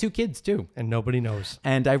 they got 2 kids too. And nobody knows.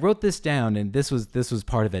 And I wrote this down, and this was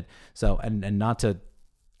part of it. So, and not to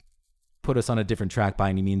put us on a different track by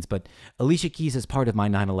any means, but Alicia Keys is part of my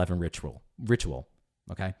 9/11 ritual.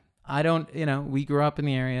 Okay. I don't, we grew up in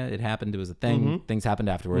the area. It happened. It was a thing. Mm-hmm. Things happened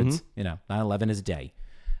afterwards. 9/11 is a day.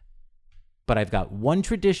 But I've got one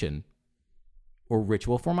tradition or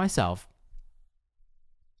ritual for myself.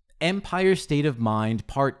 Empire State of Mind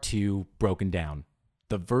Part 2 broken down.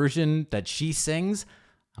 The version that she sings,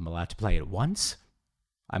 I'm allowed to play it once.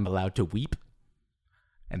 I'm allowed to weep.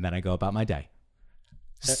 And then I go about my day.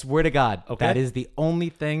 Swear to God, Okay. that is the only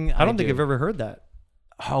thing I don't think I've ever heard that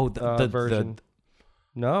Oh, the version.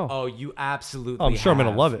 No. Oh, you absolutely. Oh, I'm sure I'm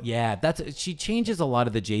gonna have. love it. Yeah, she changes a lot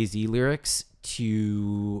of the Jay-Z lyrics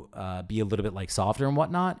to be a little bit like softer and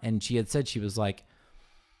whatnot. And she had said, she was like,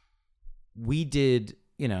 we did,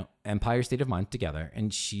 Empire State of Mind together,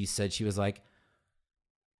 and she said, she was like,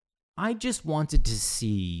 I just wanted to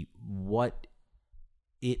see what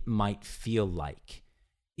it might feel like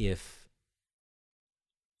if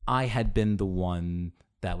I had been the one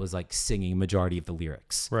that was like singing majority of the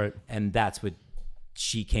lyrics. Right. And that's what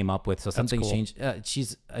she came up with. So something's cool. changed.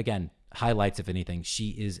 She's, again, highlights, if anything, she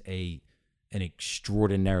is an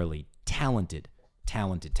extraordinarily talented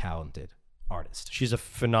artist. She's a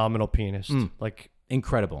phenomenal pianist. Like,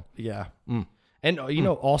 Incredible. yeah. And,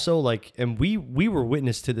 also, like, and we were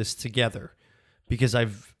witness to this together because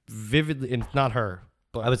I've vividly, and it's not her,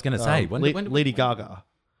 but I was gonna say, Lady Gaga.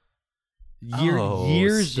 Oh,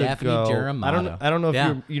 Years Stephanie ago, Germanotta. I don't know if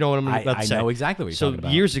Yeah. you know what I'm about to say. I know exactly what you're So talking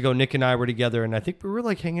about. years ago, Nick and I were together, and I think we were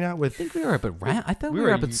like hanging out with. I think we were up at I thought we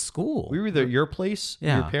were up at school. We were either at your place,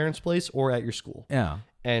 Yeah. your parents' place, or at your school. Yeah.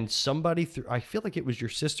 And somebody threw. I feel like it was your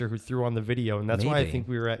sister who threw on the video, and that's why I Maybe. think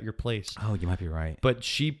we were at your place. Oh, you might be right. But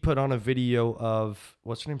she put on a video of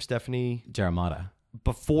what's her name, Stephanie, Germanotta.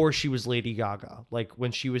 before she was Lady Gaga, like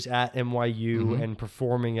when she was at NYU Mm-hmm. and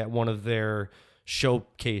performing at one of their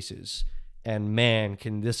showcases. And man,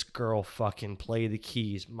 can this girl fucking play the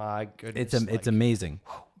keys? My goodness, It's amazing.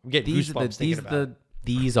 I'm getting goosebumps thinking about it.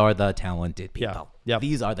 These are the talented Yeah. people. Yep.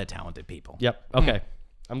 These are the talented people. Yep. Okay.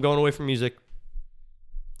 I'm going away from music.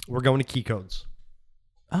 We're going to key codes.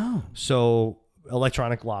 Oh, So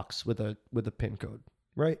electronic locks with a pin code,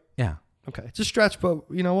 right? yeah. Okay. It's a stretch, but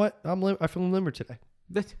you know what? I feel limber today.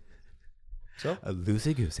 So A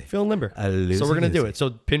loosey goosey. feeling limber. A So we're gonna do loosey-goosey. it. So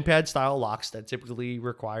pin pad style locks that typically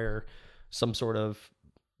require some sort of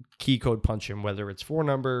key code punch in, whether it's 4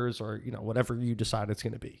 numbers or whatever you decide it's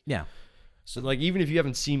gonna be. Yeah. So like even if you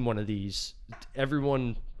haven't seen one of these,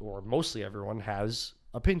 everyone or mostly everyone has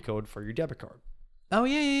a pin code for your debit card. Oh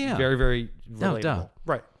yeah. Very, very No, relatable. duh.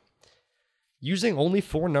 Right. Using only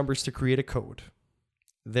 4 numbers to create a code,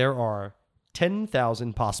 there are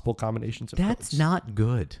 10,000 possible combinations of That's codes. not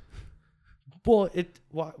good. Well,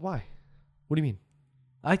 why? What do you mean?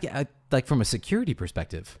 I like from a security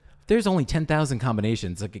perspective. There's only 10,000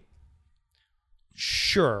 combinations. Like,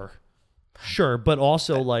 Sure, but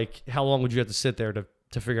also like, how long would you have to sit there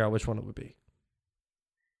to figure out which one it would be?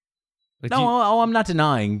 Like, no, I'm not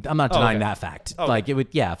denying. I'm not denying okay. that fact. Okay. Like it would.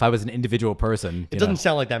 Yeah, if I was an individual person, it doesn't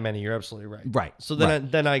sound like that many. You're absolutely right. Right. So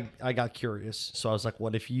then, right. I got curious. So I was like,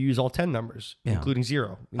 what if you use all 10 numbers, Yeah. including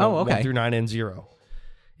 0? Oh, okay. 1 through 9 and 0.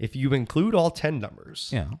 If you include all 10 numbers,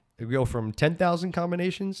 Yeah. it would go from 10,000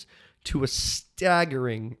 combinations to a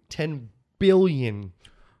staggering 10 billion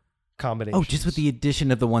combinations. Oh, just with the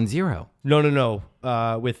addition of the 10. No.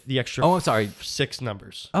 With the extra Oh, I'm sorry. 6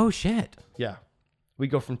 numbers. Oh shit. Yeah. We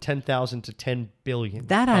go from 10,000 to 10 billion.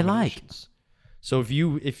 That I like. combinations. So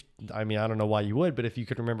I don't know why you would, but if you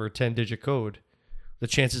could remember a 10-digit code, the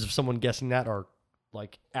chances of someone guessing that are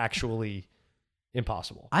like actually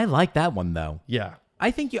impossible. I like that one though. Yeah. I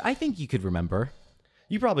think you could remember.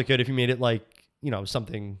 You probably could if you made it like,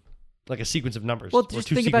 something like a sequence of numbers. Well, or just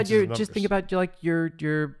 2 think about sequences of numbers. like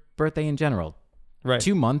your birthday in general. Right.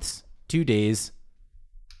 2 months, 2 days.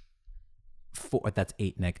 4. That's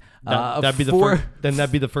 8, Nick. That'd be 4. then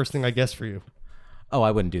that'd be the first thing I guess for you. Oh, I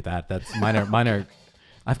wouldn't do that. That's minor.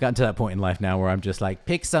 I've gotten to that point in life now where I'm just like,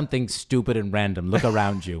 pick something stupid and random. Look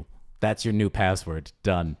around you. That's your new password.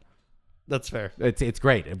 Done. That's fair. It's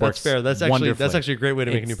great. It works. That's fair. That's wonderfully. actually a great way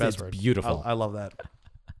to make a new It's password. beautiful. I love that.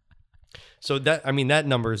 So that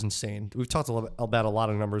number is insane. We've talked about a lot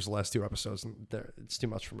of numbers the last 2 episodes, and it's too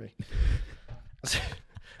much for me.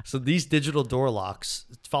 So these digital door locks,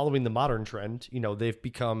 following the modern trend, they've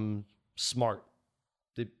become smart.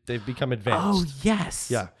 They've become advanced. Oh yes.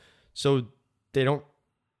 Yeah. So they don't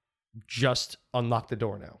just unlock the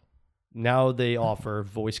door now. Now they offer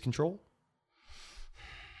voice control.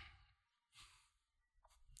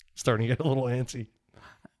 Starting to get a little antsy.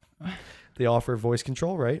 They offer voice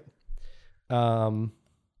control, right?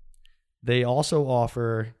 They also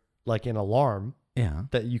offer like an alarm Yeah.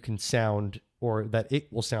 that you can sound, or that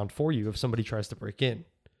it will sound for you if somebody tries to break in.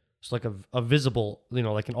 It's like a visible,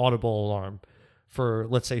 like an audible alarm for,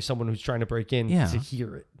 let's say, someone who's trying to break in Yeah. to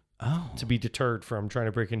hear it, Oh. to be deterred from trying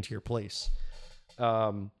to break into your place.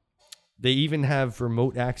 They even have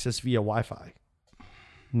remote access via Wi-Fi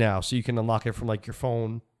now, so you can unlock it from like your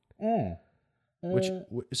phone. Which,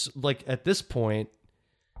 like at this point,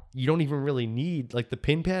 you don't even really need, like, the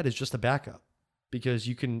pin pad is just a backup, because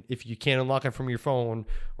you can, if you can't unlock it from your phone,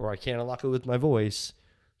 or I can't unlock it with my voice,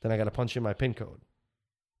 then I got to punch in my pin code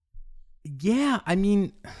Yeah. I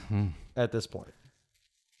mean, at this point,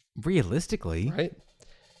 realistically. right?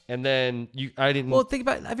 And then I didn't. Well, think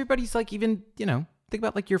about everybody's like, even, think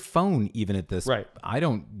about like your phone, even at this. Right. I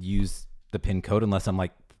don't use the PIN code unless I'm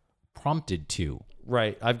like prompted to.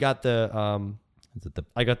 Right. I've got Is it the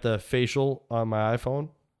I got the facial on my iPhone,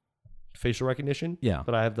 facial recognition. Yeah.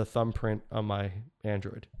 But I have the thumbprint on my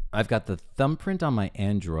Android. I've got the thumbprint on my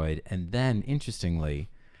Android, and then interestingly,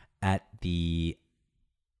 at the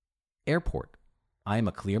airport, I am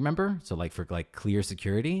a Clear member, so like for like Clear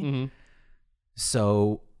security. Mm-hmm.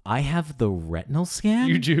 So I have the retinal scan.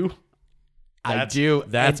 You do? I do.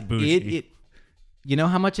 That's And bougie. You know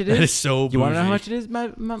how much it is? That is so You want to know how bougie. much it is,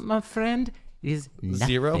 my friend? It is nothing.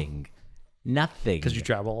 Zero? Nothing. Because you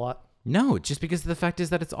travel a lot. No, just because the fact is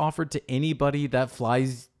that it's offered to anybody that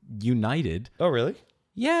flies United. Oh, really?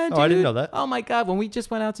 Yeah, dude. Oh, I didn't know that. Oh my God. When we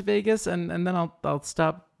just went out to Vegas, and then I'll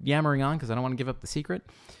stop yammering on because I don't want to give up the secret.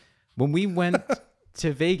 When we went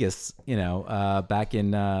to Vegas, back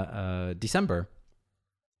in December,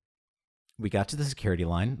 we got to the security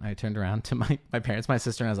line. I turned around to my parents, my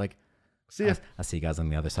sister, and I was like, See ya. I'll see you guys on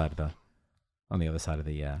the other side of the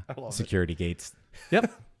love security gates. Yep.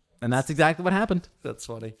 And that's exactly what happened. That's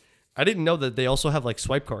funny. I didn't know that they also have like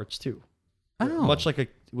swipe cards too. Oh. Much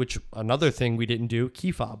like another thing we didn't do,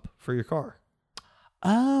 key fob for your car.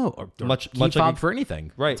 Oh, or much key like fob for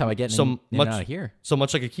anything. Right. That's how I get in and out of here. So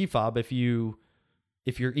much like a key fob, if you're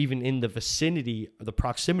even in the vicinity or the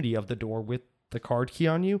proximity of the door with the card key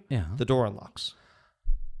on you, Yeah. the door unlocks.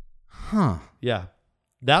 Huh. Yeah.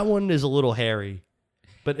 That one is a little hairy.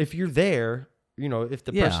 But if you're there, if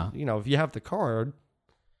the person, if you have the card.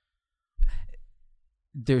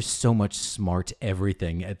 There's so much smart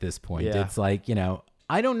everything at this point. Yeah. It's like,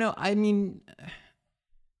 I don't know. I mean,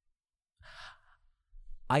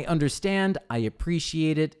 I understand. I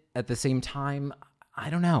appreciate it. At the same time, I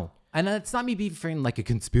don't know. And it's not me being framed like a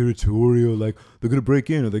conspiratorial, like they're going to break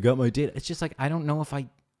in or they got my data. It's just like, I don't know if I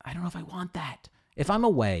want that. If I'm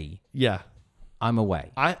away. Yeah. I'm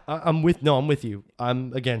away. I'm with you.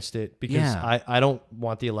 I'm against it because I don't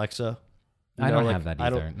want the Alexa. I don't have that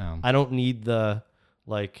either. No. I don't need the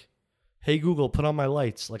like, hey Google, put on my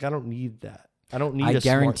lights. Like I don't need that. I don't need. I a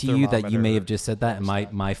guarantee smart you that you may thermometer. have just said that, and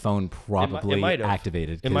my phone probably It might have.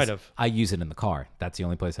 activated. It might have. I use it in the car. That's the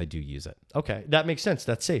only place I do use it. Okay, that makes sense.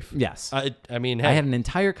 That's safe. Yes. I mean, hey, I had an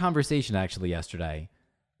entire conversation actually yesterday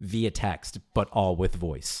via text, but all with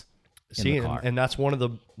voice in the car. And that's one of the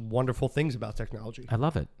wonderful things about technology. I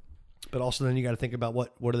love it. But also then you got to think about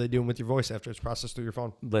what are they doing with your voice after it's processed through your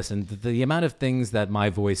phone. Listen, the amount of things that my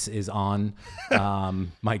voice is on,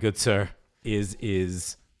 my good sir,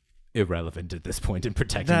 is irrelevant at this point in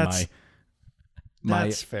protecting my.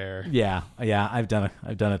 That's fair. Yeah. I've done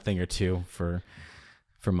a thing or two for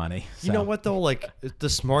money. So. You know what though? Like the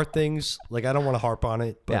smart things, like I don't want to harp on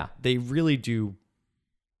it, but they really do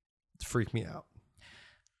freak me out.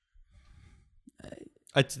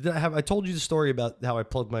 I told you the story about how I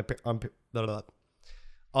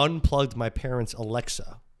unplugged my parents'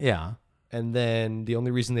 Alexa. Yeah. And then the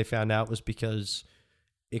only reason they found out was because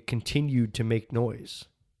it continued to make noise.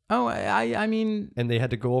 Oh, I mean... And they had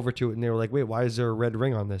to go over to it, and they were like, wait, why is there a red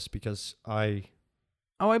ring on this? Because I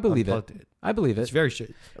believe unplugged it. I believe it. It's very shit.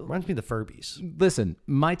 It reminds me of the Furbies. Listen,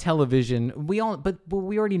 my television, we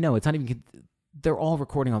already know it's not even... They're all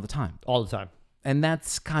recording all the time. All the time. And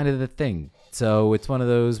that's kind of the thing. So it's one of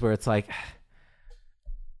those where it's like...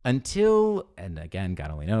 Until, and again, God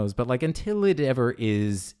only knows, but like until it ever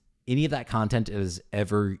is... Any of that content is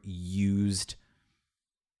ever used...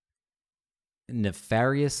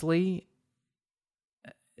 nefariously,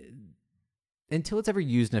 until it's ever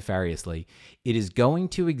used nefariously, it is going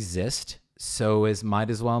to exist. So might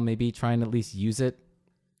as well maybe try and at least use it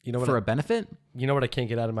for a benefit. You know what I can't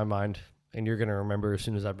get out of my mind, and you're gonna remember as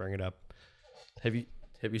soon as I bring it up. Have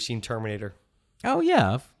you seen Terminator? Oh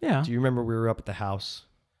yeah. Do you remember we were up at the house?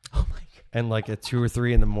 Oh my God. And like at 2 or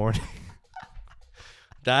 3 in the morning.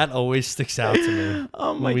 That always sticks out to me.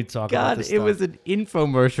 Oh my when we talk God! about this It was an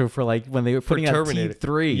infomercial for like when they were putting out Terminator.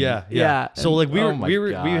 T3. Yeah. So like we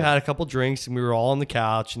God. had a couple drinks and we were all on the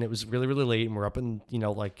couch and it was really really late and we're up in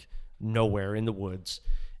like nowhere in the woods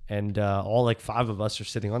and all like 5 of us are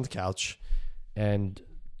sitting on the couch and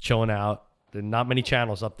chilling out. There are not many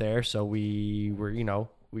channels up there, so we were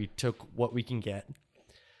we took what we can get,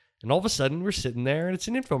 and all of a sudden we're sitting there and it's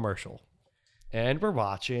an infomercial. And we're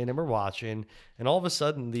watching, and all of a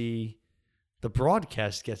sudden the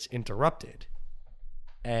broadcast gets interrupted,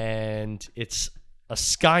 and it's a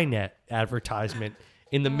Skynet advertisement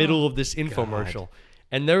in the middle of this infomercial.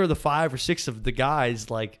 And there were the 5 or 6 of the guys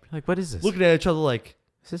like what is this? looking at each other like,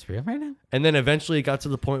 is this real right now? And then eventually it got to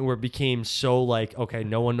the point where it became so like, okay,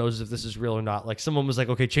 no one knows if this is real or not. Like someone was like,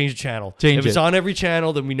 okay, change the channel. If it's on every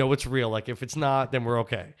channel, then we know it's real. Like if it's not, then we're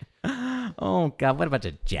okay. Oh God, what a bunch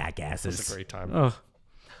of jackasses. It's a great time. Ugh.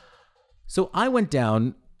 So I went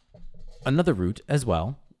down another route as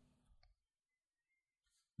well.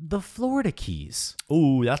 The Florida Keys.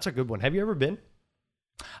 Ooh, that's a good one. Have you ever been?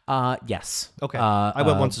 Yes. Okay. I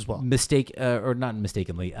went once as well. Or not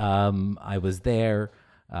mistakenly. I was there.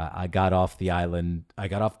 I got off the island. I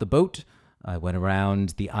got off the boat. I went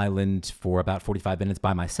around the island for about 45 minutes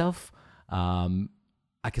by myself.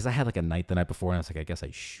 Because I had like a night the night before, and I was like, I guess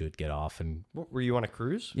I should get off. And were you on a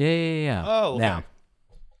cruise? Yeah. Oh, okay. Now,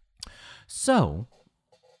 so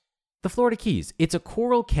the Florida Keys. It's a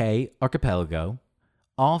Coral Cay archipelago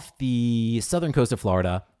off the southern coast of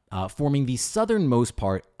Florida, forming the southernmost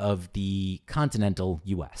part of the continental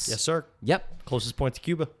U.S. Yes, sir. Yep. Closest point to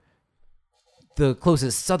Cuba. The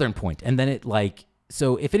closest southern point. And then it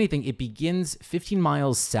so if anything, it begins 15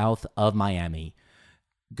 miles south of Miami,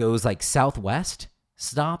 goes like southwest,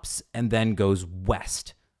 stops, and then goes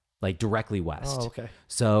west, like directly west. Oh, okay.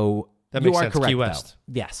 So That you makes are sense. correct, Key though. West.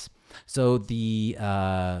 Yes. So the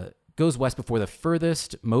goes west before the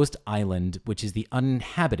furthest most island, which is the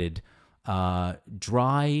uninhabited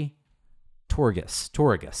dry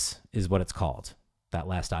Tortugas is what it's called, that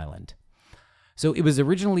last island. So it was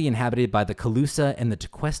originally inhabited by the Calusa and the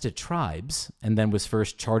Tequesta tribes, and then was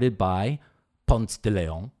first charted by Ponce de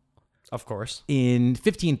Leon Of course. in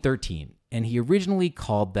 1513. And he originally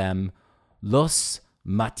called them Los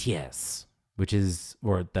Matias, which is,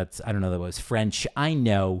 or that's, I don't know, that was French. I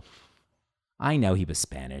know he was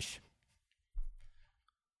Spanish,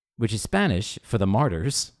 which is Spanish for the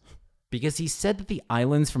martyrs, because he said that the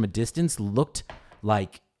islands from a distance looked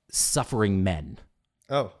like suffering men.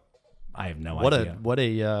 Oh. I have no What idea. What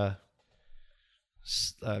a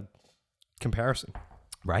comparison.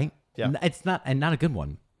 Right? Yeah. It's not, and not a good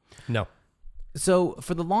one. No. So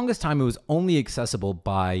for the longest time, it was only accessible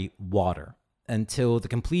by water until the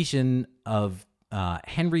completion of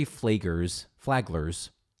Henry Flagler's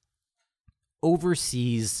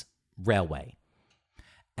overseas railway.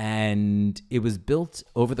 And it was built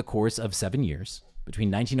over the course of 7 years,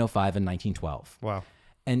 between 1905 and 1912. Wow.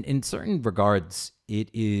 And in certain regards,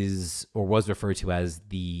 it is, or was referred to as,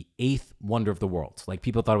 the eighth wonder of the world. Like,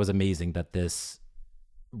 people thought it was amazing that this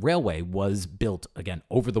railway was built, again,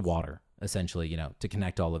 over the water, essentially, to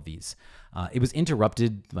connect all of these. It was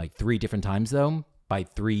interrupted like 3 different times, though, by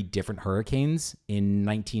 3 different hurricanes in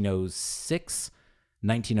 1906,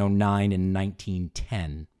 1909, and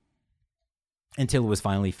 1910, until it was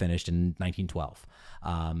finally finished in 1912.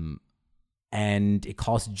 And it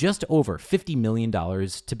cost just over $50 million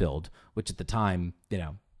to build, which at the time,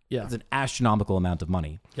 it's an astronomical amount of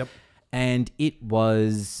money. Yep. And it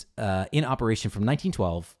was in operation from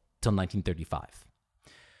 1912 till 1935.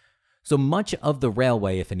 So much of the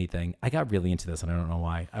railway, if anything, I got really into this, and I don't know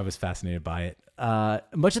why. I was fascinated by it.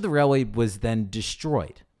 Much of the railway was then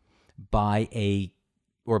destroyed by the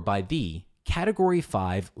Category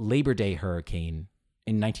 5 Labor Day hurricane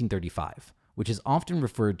in 1935, which is often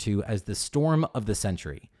referred to as the storm of the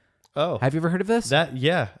century. Oh. Have you ever heard of this?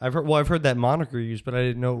 I've heard that moniker used, but I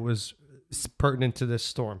didn't know it was pertinent to this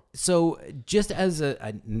storm. So just as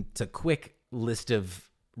it's a quick list of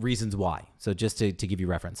reasons why. So just to give you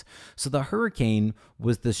reference. So the hurricane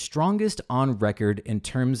was the strongest on record in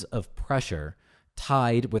terms of pressure,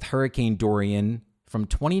 tied with Hurricane Dorian from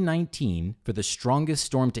 2019 for the strongest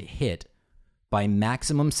storm to hit by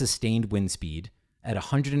maximum sustained wind speed at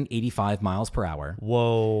 185 miles per hour.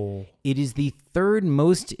 Whoa. It is the 3rd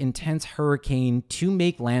most intense hurricane to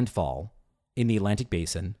make landfall in the Atlantic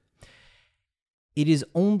Basin. It is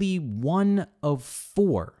only one of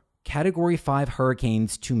 4 Category 5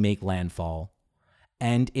 hurricanes to make landfall,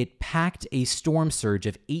 and it packed a storm surge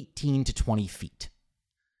of 18 to 20 feet.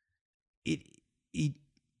 It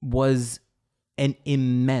was an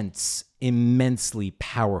immensely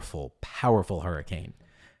powerful hurricane.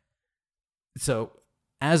 So,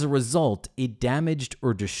 as a result, it damaged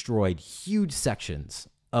or destroyed huge sections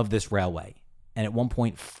of this railway. And at one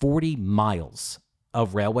point, 40 miles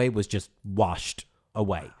of railway was just washed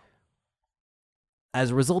away.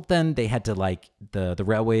 As a result, then, they had to, the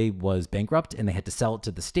railway was bankrupt, and they had to sell it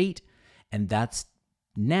to the state. And that's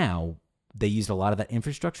now, they used a lot of that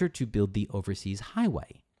infrastructure to build the overseas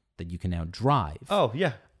highway that you can now drive. Oh,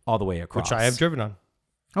 yeah. All the way across. Which I have driven on.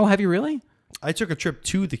 Oh, have you really? I took a trip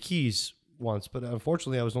to the Keys once, but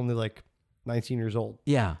unfortunately I was only 19 years old.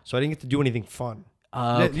 Yeah. So I didn't get to do anything fun.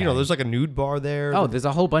 Okay. There's a nude bar there. Oh, there's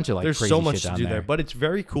a whole bunch of there's crazy so much shit to down do there. there, but it's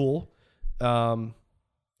very cool.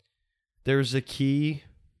 There's a key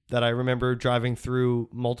that I remember driving through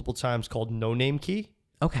multiple times called No Name Key,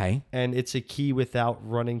 Okay. and it's a key without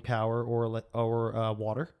running power or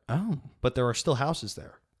water, Oh. but there are still houses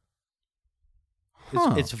there.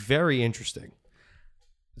 Huh. It's very interesting.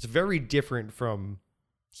 It's very different from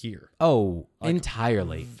here, Oh,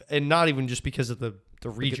 entirely. and not even just because of the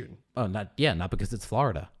region, Oh, not because it's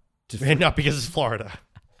Florida. Just and not because it's Florida.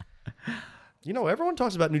 Everyone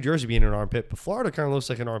talks about New Jersey being an armpit, but Florida kind of looks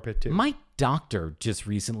like an armpit too. my doctor just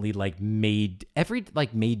recently made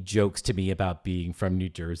jokes to me about being from New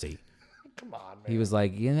Jersey. Come on, man. He was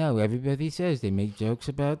like, everybody says they make jokes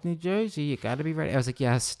about New Jersey. You got to be ready. I was like,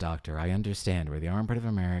 yes, doctor, I understand. We're the armpit of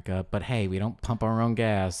America, but hey, we don't pump our own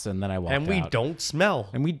gas. And then I walked out. And we don't smell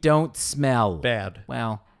And we don't smell bad.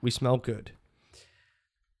 Well, We smell good.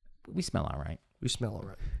 We smell all right. We smell all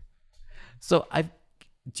right. So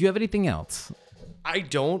do you have anything else? I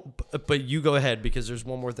don't, but you go ahead because there's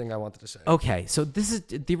one more thing I wanted to say. Okay, so this is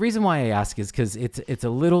the reason why I ask is because it's a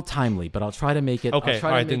little timely, but I'll try to make it. Okay, I'll try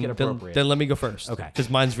all right, to make then, it appropriate. then let me go first. Okay. Because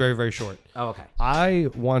mine's very, very short. Oh, okay. I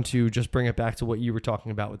want to just bring it back to what you were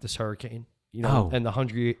talking about with this hurricane, and the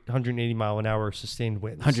 180 mile an hour sustained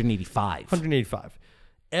winds. 185. 185.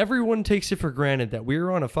 Everyone takes it for granted that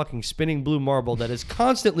we're on a fucking spinning blue marble that is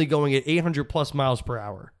constantly going at 800 plus miles per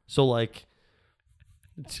hour. So like,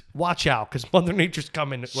 watch out, because Mother Nature's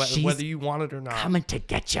coming, whether you want it or not. Coming to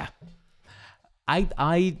get you.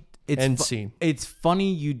 Scene. It's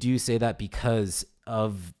funny you do say that because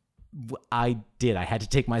of I had to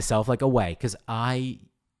take myself like away because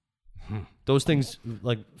Those things,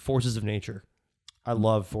 like forces of nature. I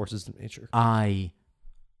love forces of nature. I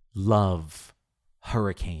love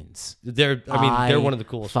hurricanes. They're one of the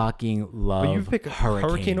coolest. Fucking love. But you pick a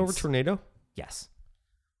hurricanes. hurricane over tornado? Yes.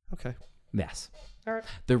 Okay. Yes. All right.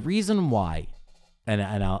 The reason why,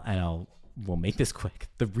 we'll make this quick.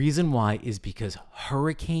 The reason why is because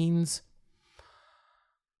hurricanes,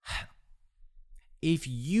 if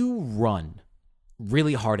you run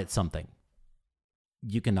really hard at something,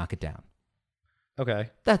 you can knock it down.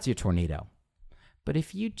 Okay. That's your tornado. But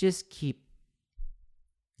if you just keep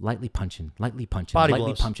lightly punching,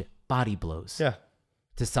 body blows. Yeah.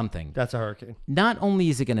 To something, That's a hurricane. not only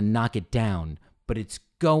is it going to knock it down, but it's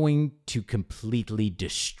going to completely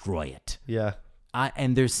destroy it. Yeah.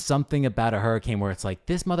 And there's something about a hurricane where it's like,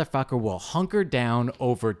 this motherfucker will hunker down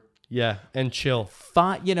over Yeah, and chill.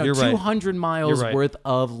 200 miles right. worth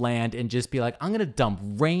of land and just be like, I'm going to dump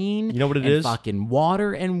rain You know what it and is? fucking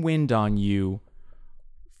water and wind on you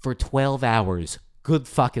for 12 hours. Good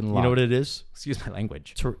fucking luck. You know what it is? Excuse my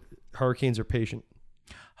language. Hurricanes are patient.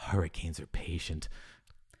 Hurricanes are patient.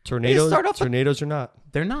 Tornadoes are not.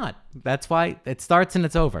 They're not. That's why it starts and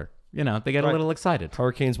it's over. They get a Right. little excited.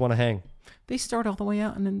 Hurricanes want to hang. They start all the way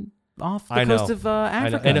out and then off the I know. coast of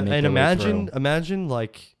Africa. And make their way imagine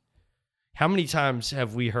like, how many times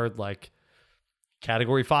have we heard like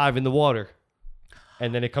Category 5 in the water,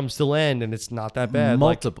 and then it comes to land and it's not that bad.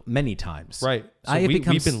 Many times. Right. So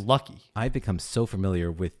we've been lucky. I've become so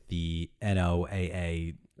familiar with the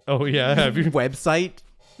NOAA Oh yeah. Have you? website.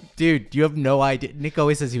 Dude, you have no idea. Nick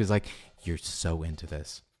always says, he was like, you're so into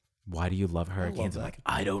this. Why do you love hurricanes? I'm like,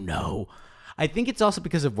 I don't know. I think it's also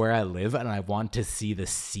because of where I live and I want to see the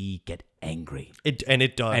sea get angry. It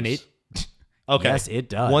does. And it Okay. Yes, it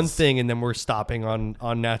does. One thing, and then we're stopping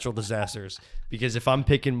on natural disasters, because if I'm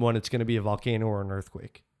picking one, it's going to be a volcano or an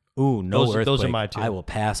earthquake. Ooh, no earthquake. Those are my two. I will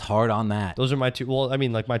pass hard on that. Those are my two. Well, I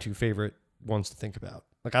mean, like my two favorite ones to think about.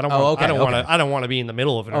 Like I don't want to be in the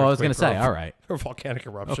middle of an earthquake. I was going to say, all right. Or volcanic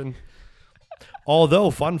eruption. Although,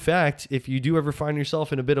 fun fact, if you do ever find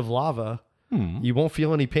yourself in a bit of lava, you won't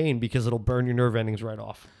feel any pain because it'll burn your nerve endings right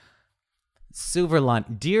off. Silver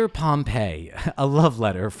line. Dear Pompeii, a love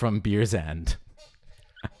letter from Beer's End.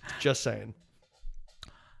 Just saying.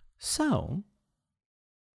 So,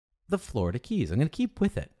 the Florida Keys. I'm going to keep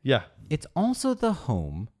with it. Yeah. It's also the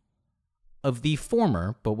home of the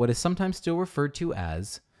former, but what is sometimes still referred to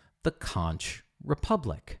as the Conch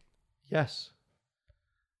Republic. Yes.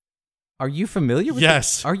 Are you familiar with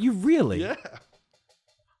Yes. Are you really? Yeah.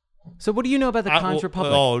 So what do you know about the Conch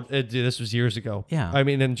Republic? This was years ago. Yeah. I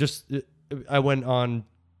mean, and I went on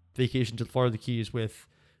vacation to the Florida Keys with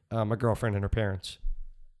my girlfriend and her parents.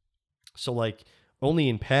 So like only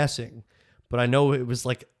in passing, but I know it was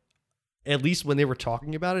like, at least when they were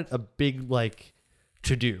talking about it, a big like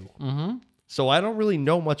to do. Mm-hmm. So I don't really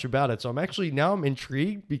know much about it. So I'm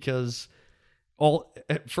intrigued because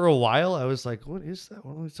for a while I was like, what is that?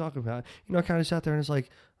 What are we talking about? I kind of sat there and it's like,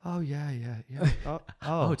 oh yeah.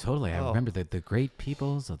 Oh, totally. I remember the great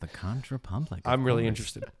peoples of the Conch Republic. I'm really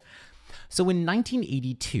interested. So in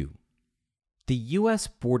 1982, the U.S.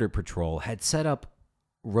 Border Patrol had set up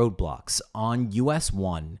roadblocks on US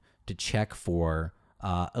 1 to check for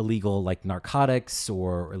illegal like narcotics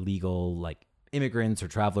or illegal like immigrants or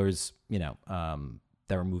travelers, that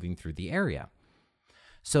were moving through the area.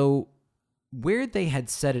 So where they had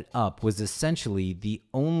set it up was essentially the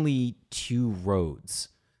only two roads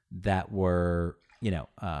that were,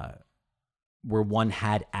 where one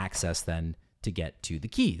had access then to get to the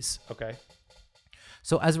Keys. Okay.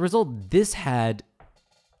 So as a result, this had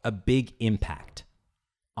a big impact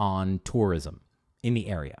on tourism in the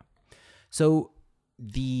area. So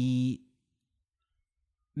the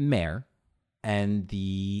mayor and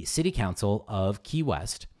the city council of Key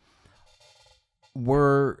West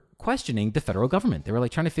were questioning the federal government. They were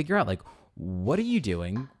like trying to figure out like, what are you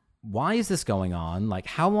doing? why is this going on? Like,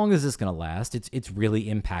 how long is this going to last? It's really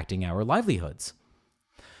impacting our livelihoods.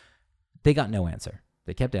 They got no answer.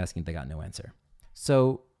 They kept asking. They got no answer.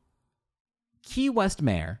 So Key West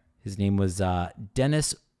mayor, his name was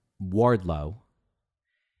Dennis Wardlow,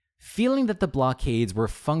 feeling that the blockades were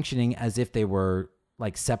functioning as if they were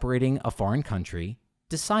like separating a foreign country,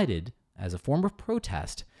 decided, as a form of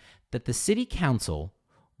protest, that the city council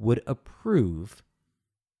would approve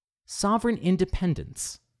sovereign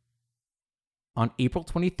independence on April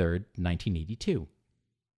 23rd, 1982.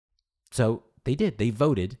 So they did. They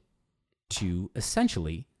voted to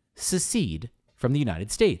essentially secede from the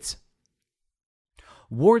United States.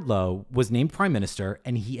 Wardlow was named prime minister,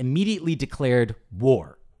 and he immediately declared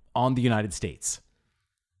war on the United States.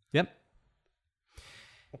 Yep.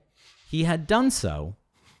 He had done so,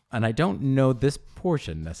 and I don't know this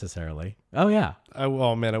portion necessarily. Oh, yeah.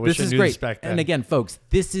 Oh, man, I wish I knew this back then. And again, folks,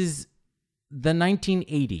 this is the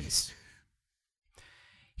 1980s.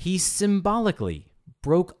 He symbolically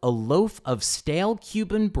broke a loaf of stale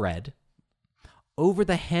Cuban bread over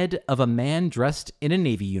the head of a man dressed in a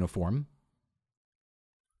Navy uniform,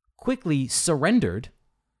 quickly surrendered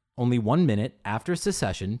only 1 minute after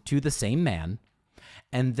secession to the same man,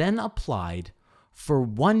 and then applied for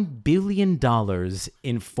 $1 billion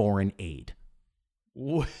in foreign aid.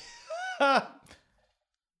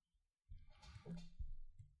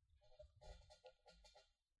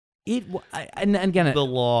 And again, the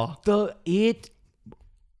law.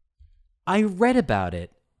 I read about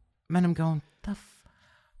it, man. I'm going,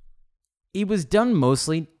 it was done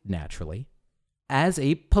mostly naturally as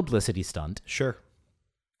a publicity stunt. Sure.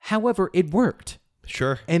 However, it worked.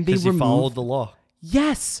 Sure. And they he followed the law.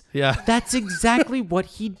 Yes. Yeah. That's exactly what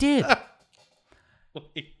he did.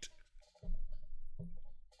 Wait.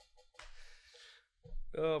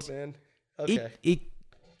 Oh, man. Okay.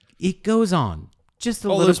 It goes on. Just a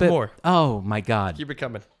little there's bit more. Oh, my God. Keep it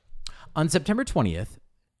coming. On September 20th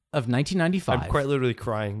of 1995. I'm quite literally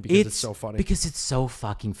crying because it's so funny. Because it's so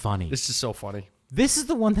fucking funny. This is so funny. This is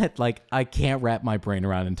the one that, like, I can't wrap my brain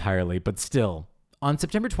around entirely, but still. On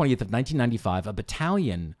September 20th of 1995, a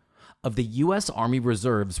battalion of the U.S. Army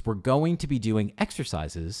Reserves were going to be doing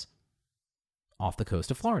exercises off the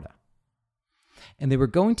coast of Florida. And they were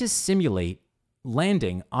going to simulate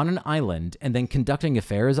landing on an island and then conducting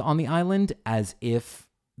affairs on the island as if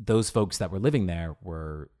those folks that were living there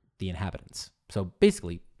were the inhabitants. So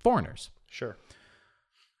basically, foreigners. Sure.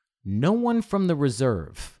 No one from the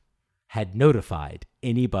reserve had notified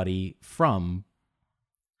anybody from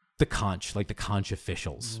the conch, like the conch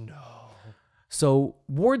officials. No. So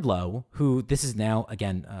Wardlow, who this is now,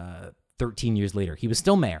 again, 13 years later, he was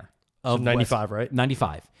still mayor of 95, right?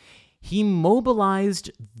 95. He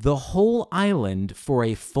mobilized the whole island for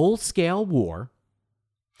a full-scale war.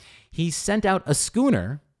 He sent out a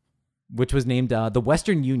schooner, which was named the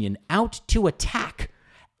Western Union, out to attack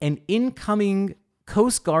an incoming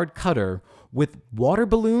Coast Guard cutter with water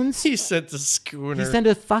balloons. He sent a schooner. He sent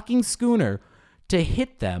a fucking schooner to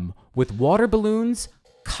hit them with water balloons,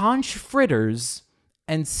 conch fritters,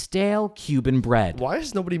 and stale Cuban bread. Why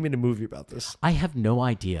has nobody made a movie about this? I have no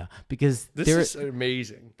idea because This is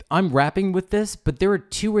amazing. I'm rapping with this, but there are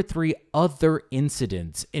 2 or 3 other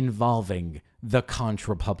incidents involving the Conch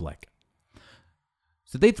Republic.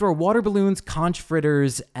 So they throw water balloons, conch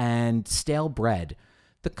fritters, and stale bread.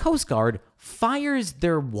 The Coast Guard fires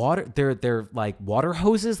their like water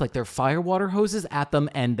hoses, like their fire water hoses at them,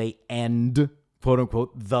 and they end, quote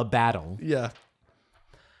unquote, the battle. Yeah.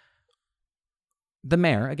 The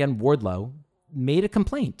mayor, again, Wardlow, made a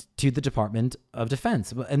complaint to the Department of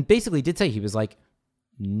Defense and basically did say, he was like,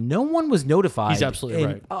 no one was notified. He's absolutely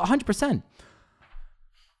right. 100%.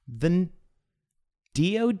 The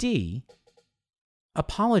DOD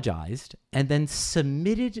apologized and then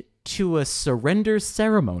submitted to a surrender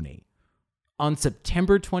ceremony on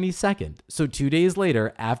September 22nd. So 2 days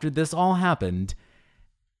later, after this all happened,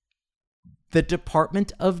 the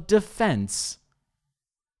Department of Defense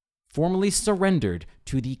formally surrendered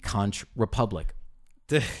to the Conch Republic.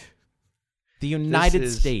 The United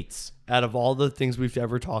States. Out of all the things we've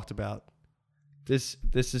ever talked about, this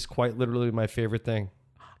is quite literally my favorite thing.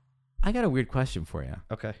 I got a weird question for you.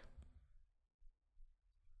 Okay.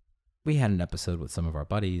 We had an episode with some of our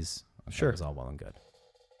buddies. Sure. That was all well and good.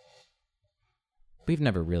 We've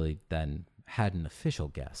never really then had an official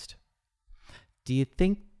guest. Do you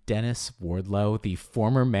think Dennis Wardlow, the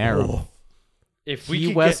former mayor of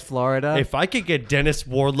Key West, Florida. If I could get Dennis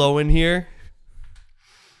Wardlow in here,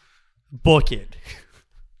 book it.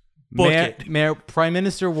 Mayor Prime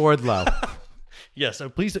Minister Wardlow. Yes, so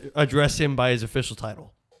please address him by his official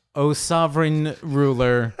title. O sovereign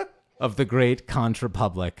ruler of the great Conch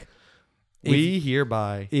Republic. We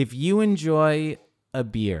hereby If you enjoy a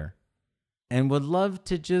beer and would love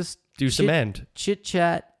to just do some end. chit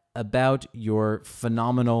chat about your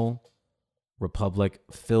phenomenal republic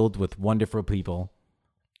filled with wonderful people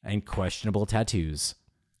and questionable tattoos,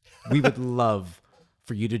 we would love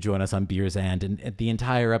for you to join us on Beers and at the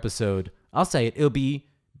entire episode, I'll say it'll be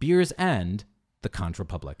Beers and the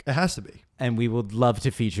Contrapublic. It has to be. And we would love to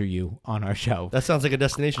feature you on our show. That sounds like a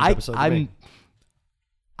Destinations episode to me.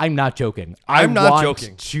 I'm not joking. I'm I not want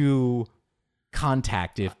joking. to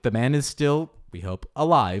contact if the man is still, we hope,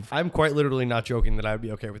 alive. I'm quite literally not joking that I would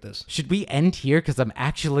be okay with this. Should we end here? Because I'm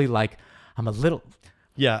actually like, I'm a little.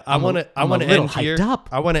 Yeah, I want to I'm a end little here. hyped up.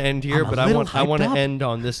 I want to end here, I'm a but I little want to hyped up. end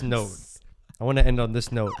on this note. I want to end on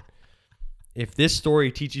this note. If this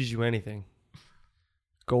story teaches you anything,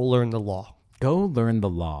 go learn the law Go learn the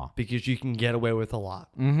law. because you can get away with a lot.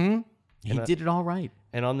 Mm-hmm. He And did it all right.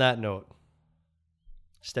 And on that note,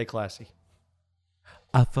 stay classy.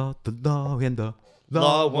 I fought the law and the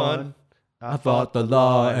Law won. I fought the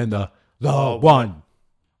law and the law won.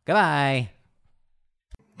 Goodbye.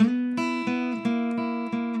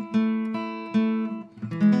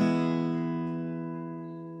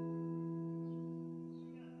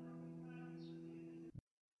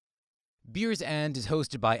 Beers and is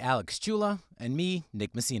hosted by Alex Chula and me,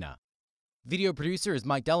 Nick Messina. Video producer is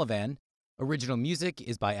Mike Delavan. Original music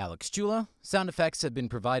is by Alex Chula. Sound effects have been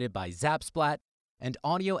provided by Zapsplat. And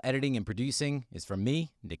audio editing and producing is from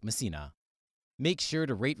me, Nick Messina. Make sure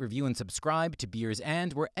to rate, review, and subscribe to Beers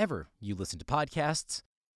and wherever you listen to podcasts.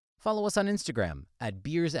 Follow us on Instagram at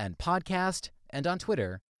Beers and Podcast and on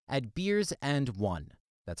Twitter at Beers and One.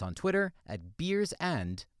 That's on Twitter at Beers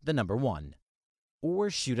and the number 1.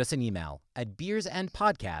 Or shoot us an email at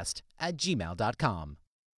beersandpodcast@gmail.com.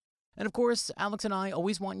 And of course, Alex and I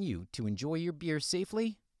always want you to enjoy your beer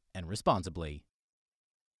safely and responsibly.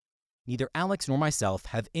 Neither Alex nor myself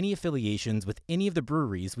have any affiliations with any of the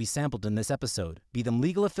breweries we sampled in this episode, be them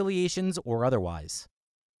legal affiliations or otherwise.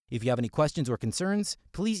 If you have any questions or concerns,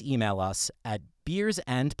 please email us at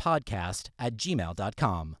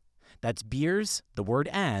beersandpodcast@gmail.com. That's beers, the word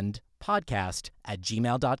and,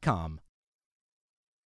 podcast@gmail.com.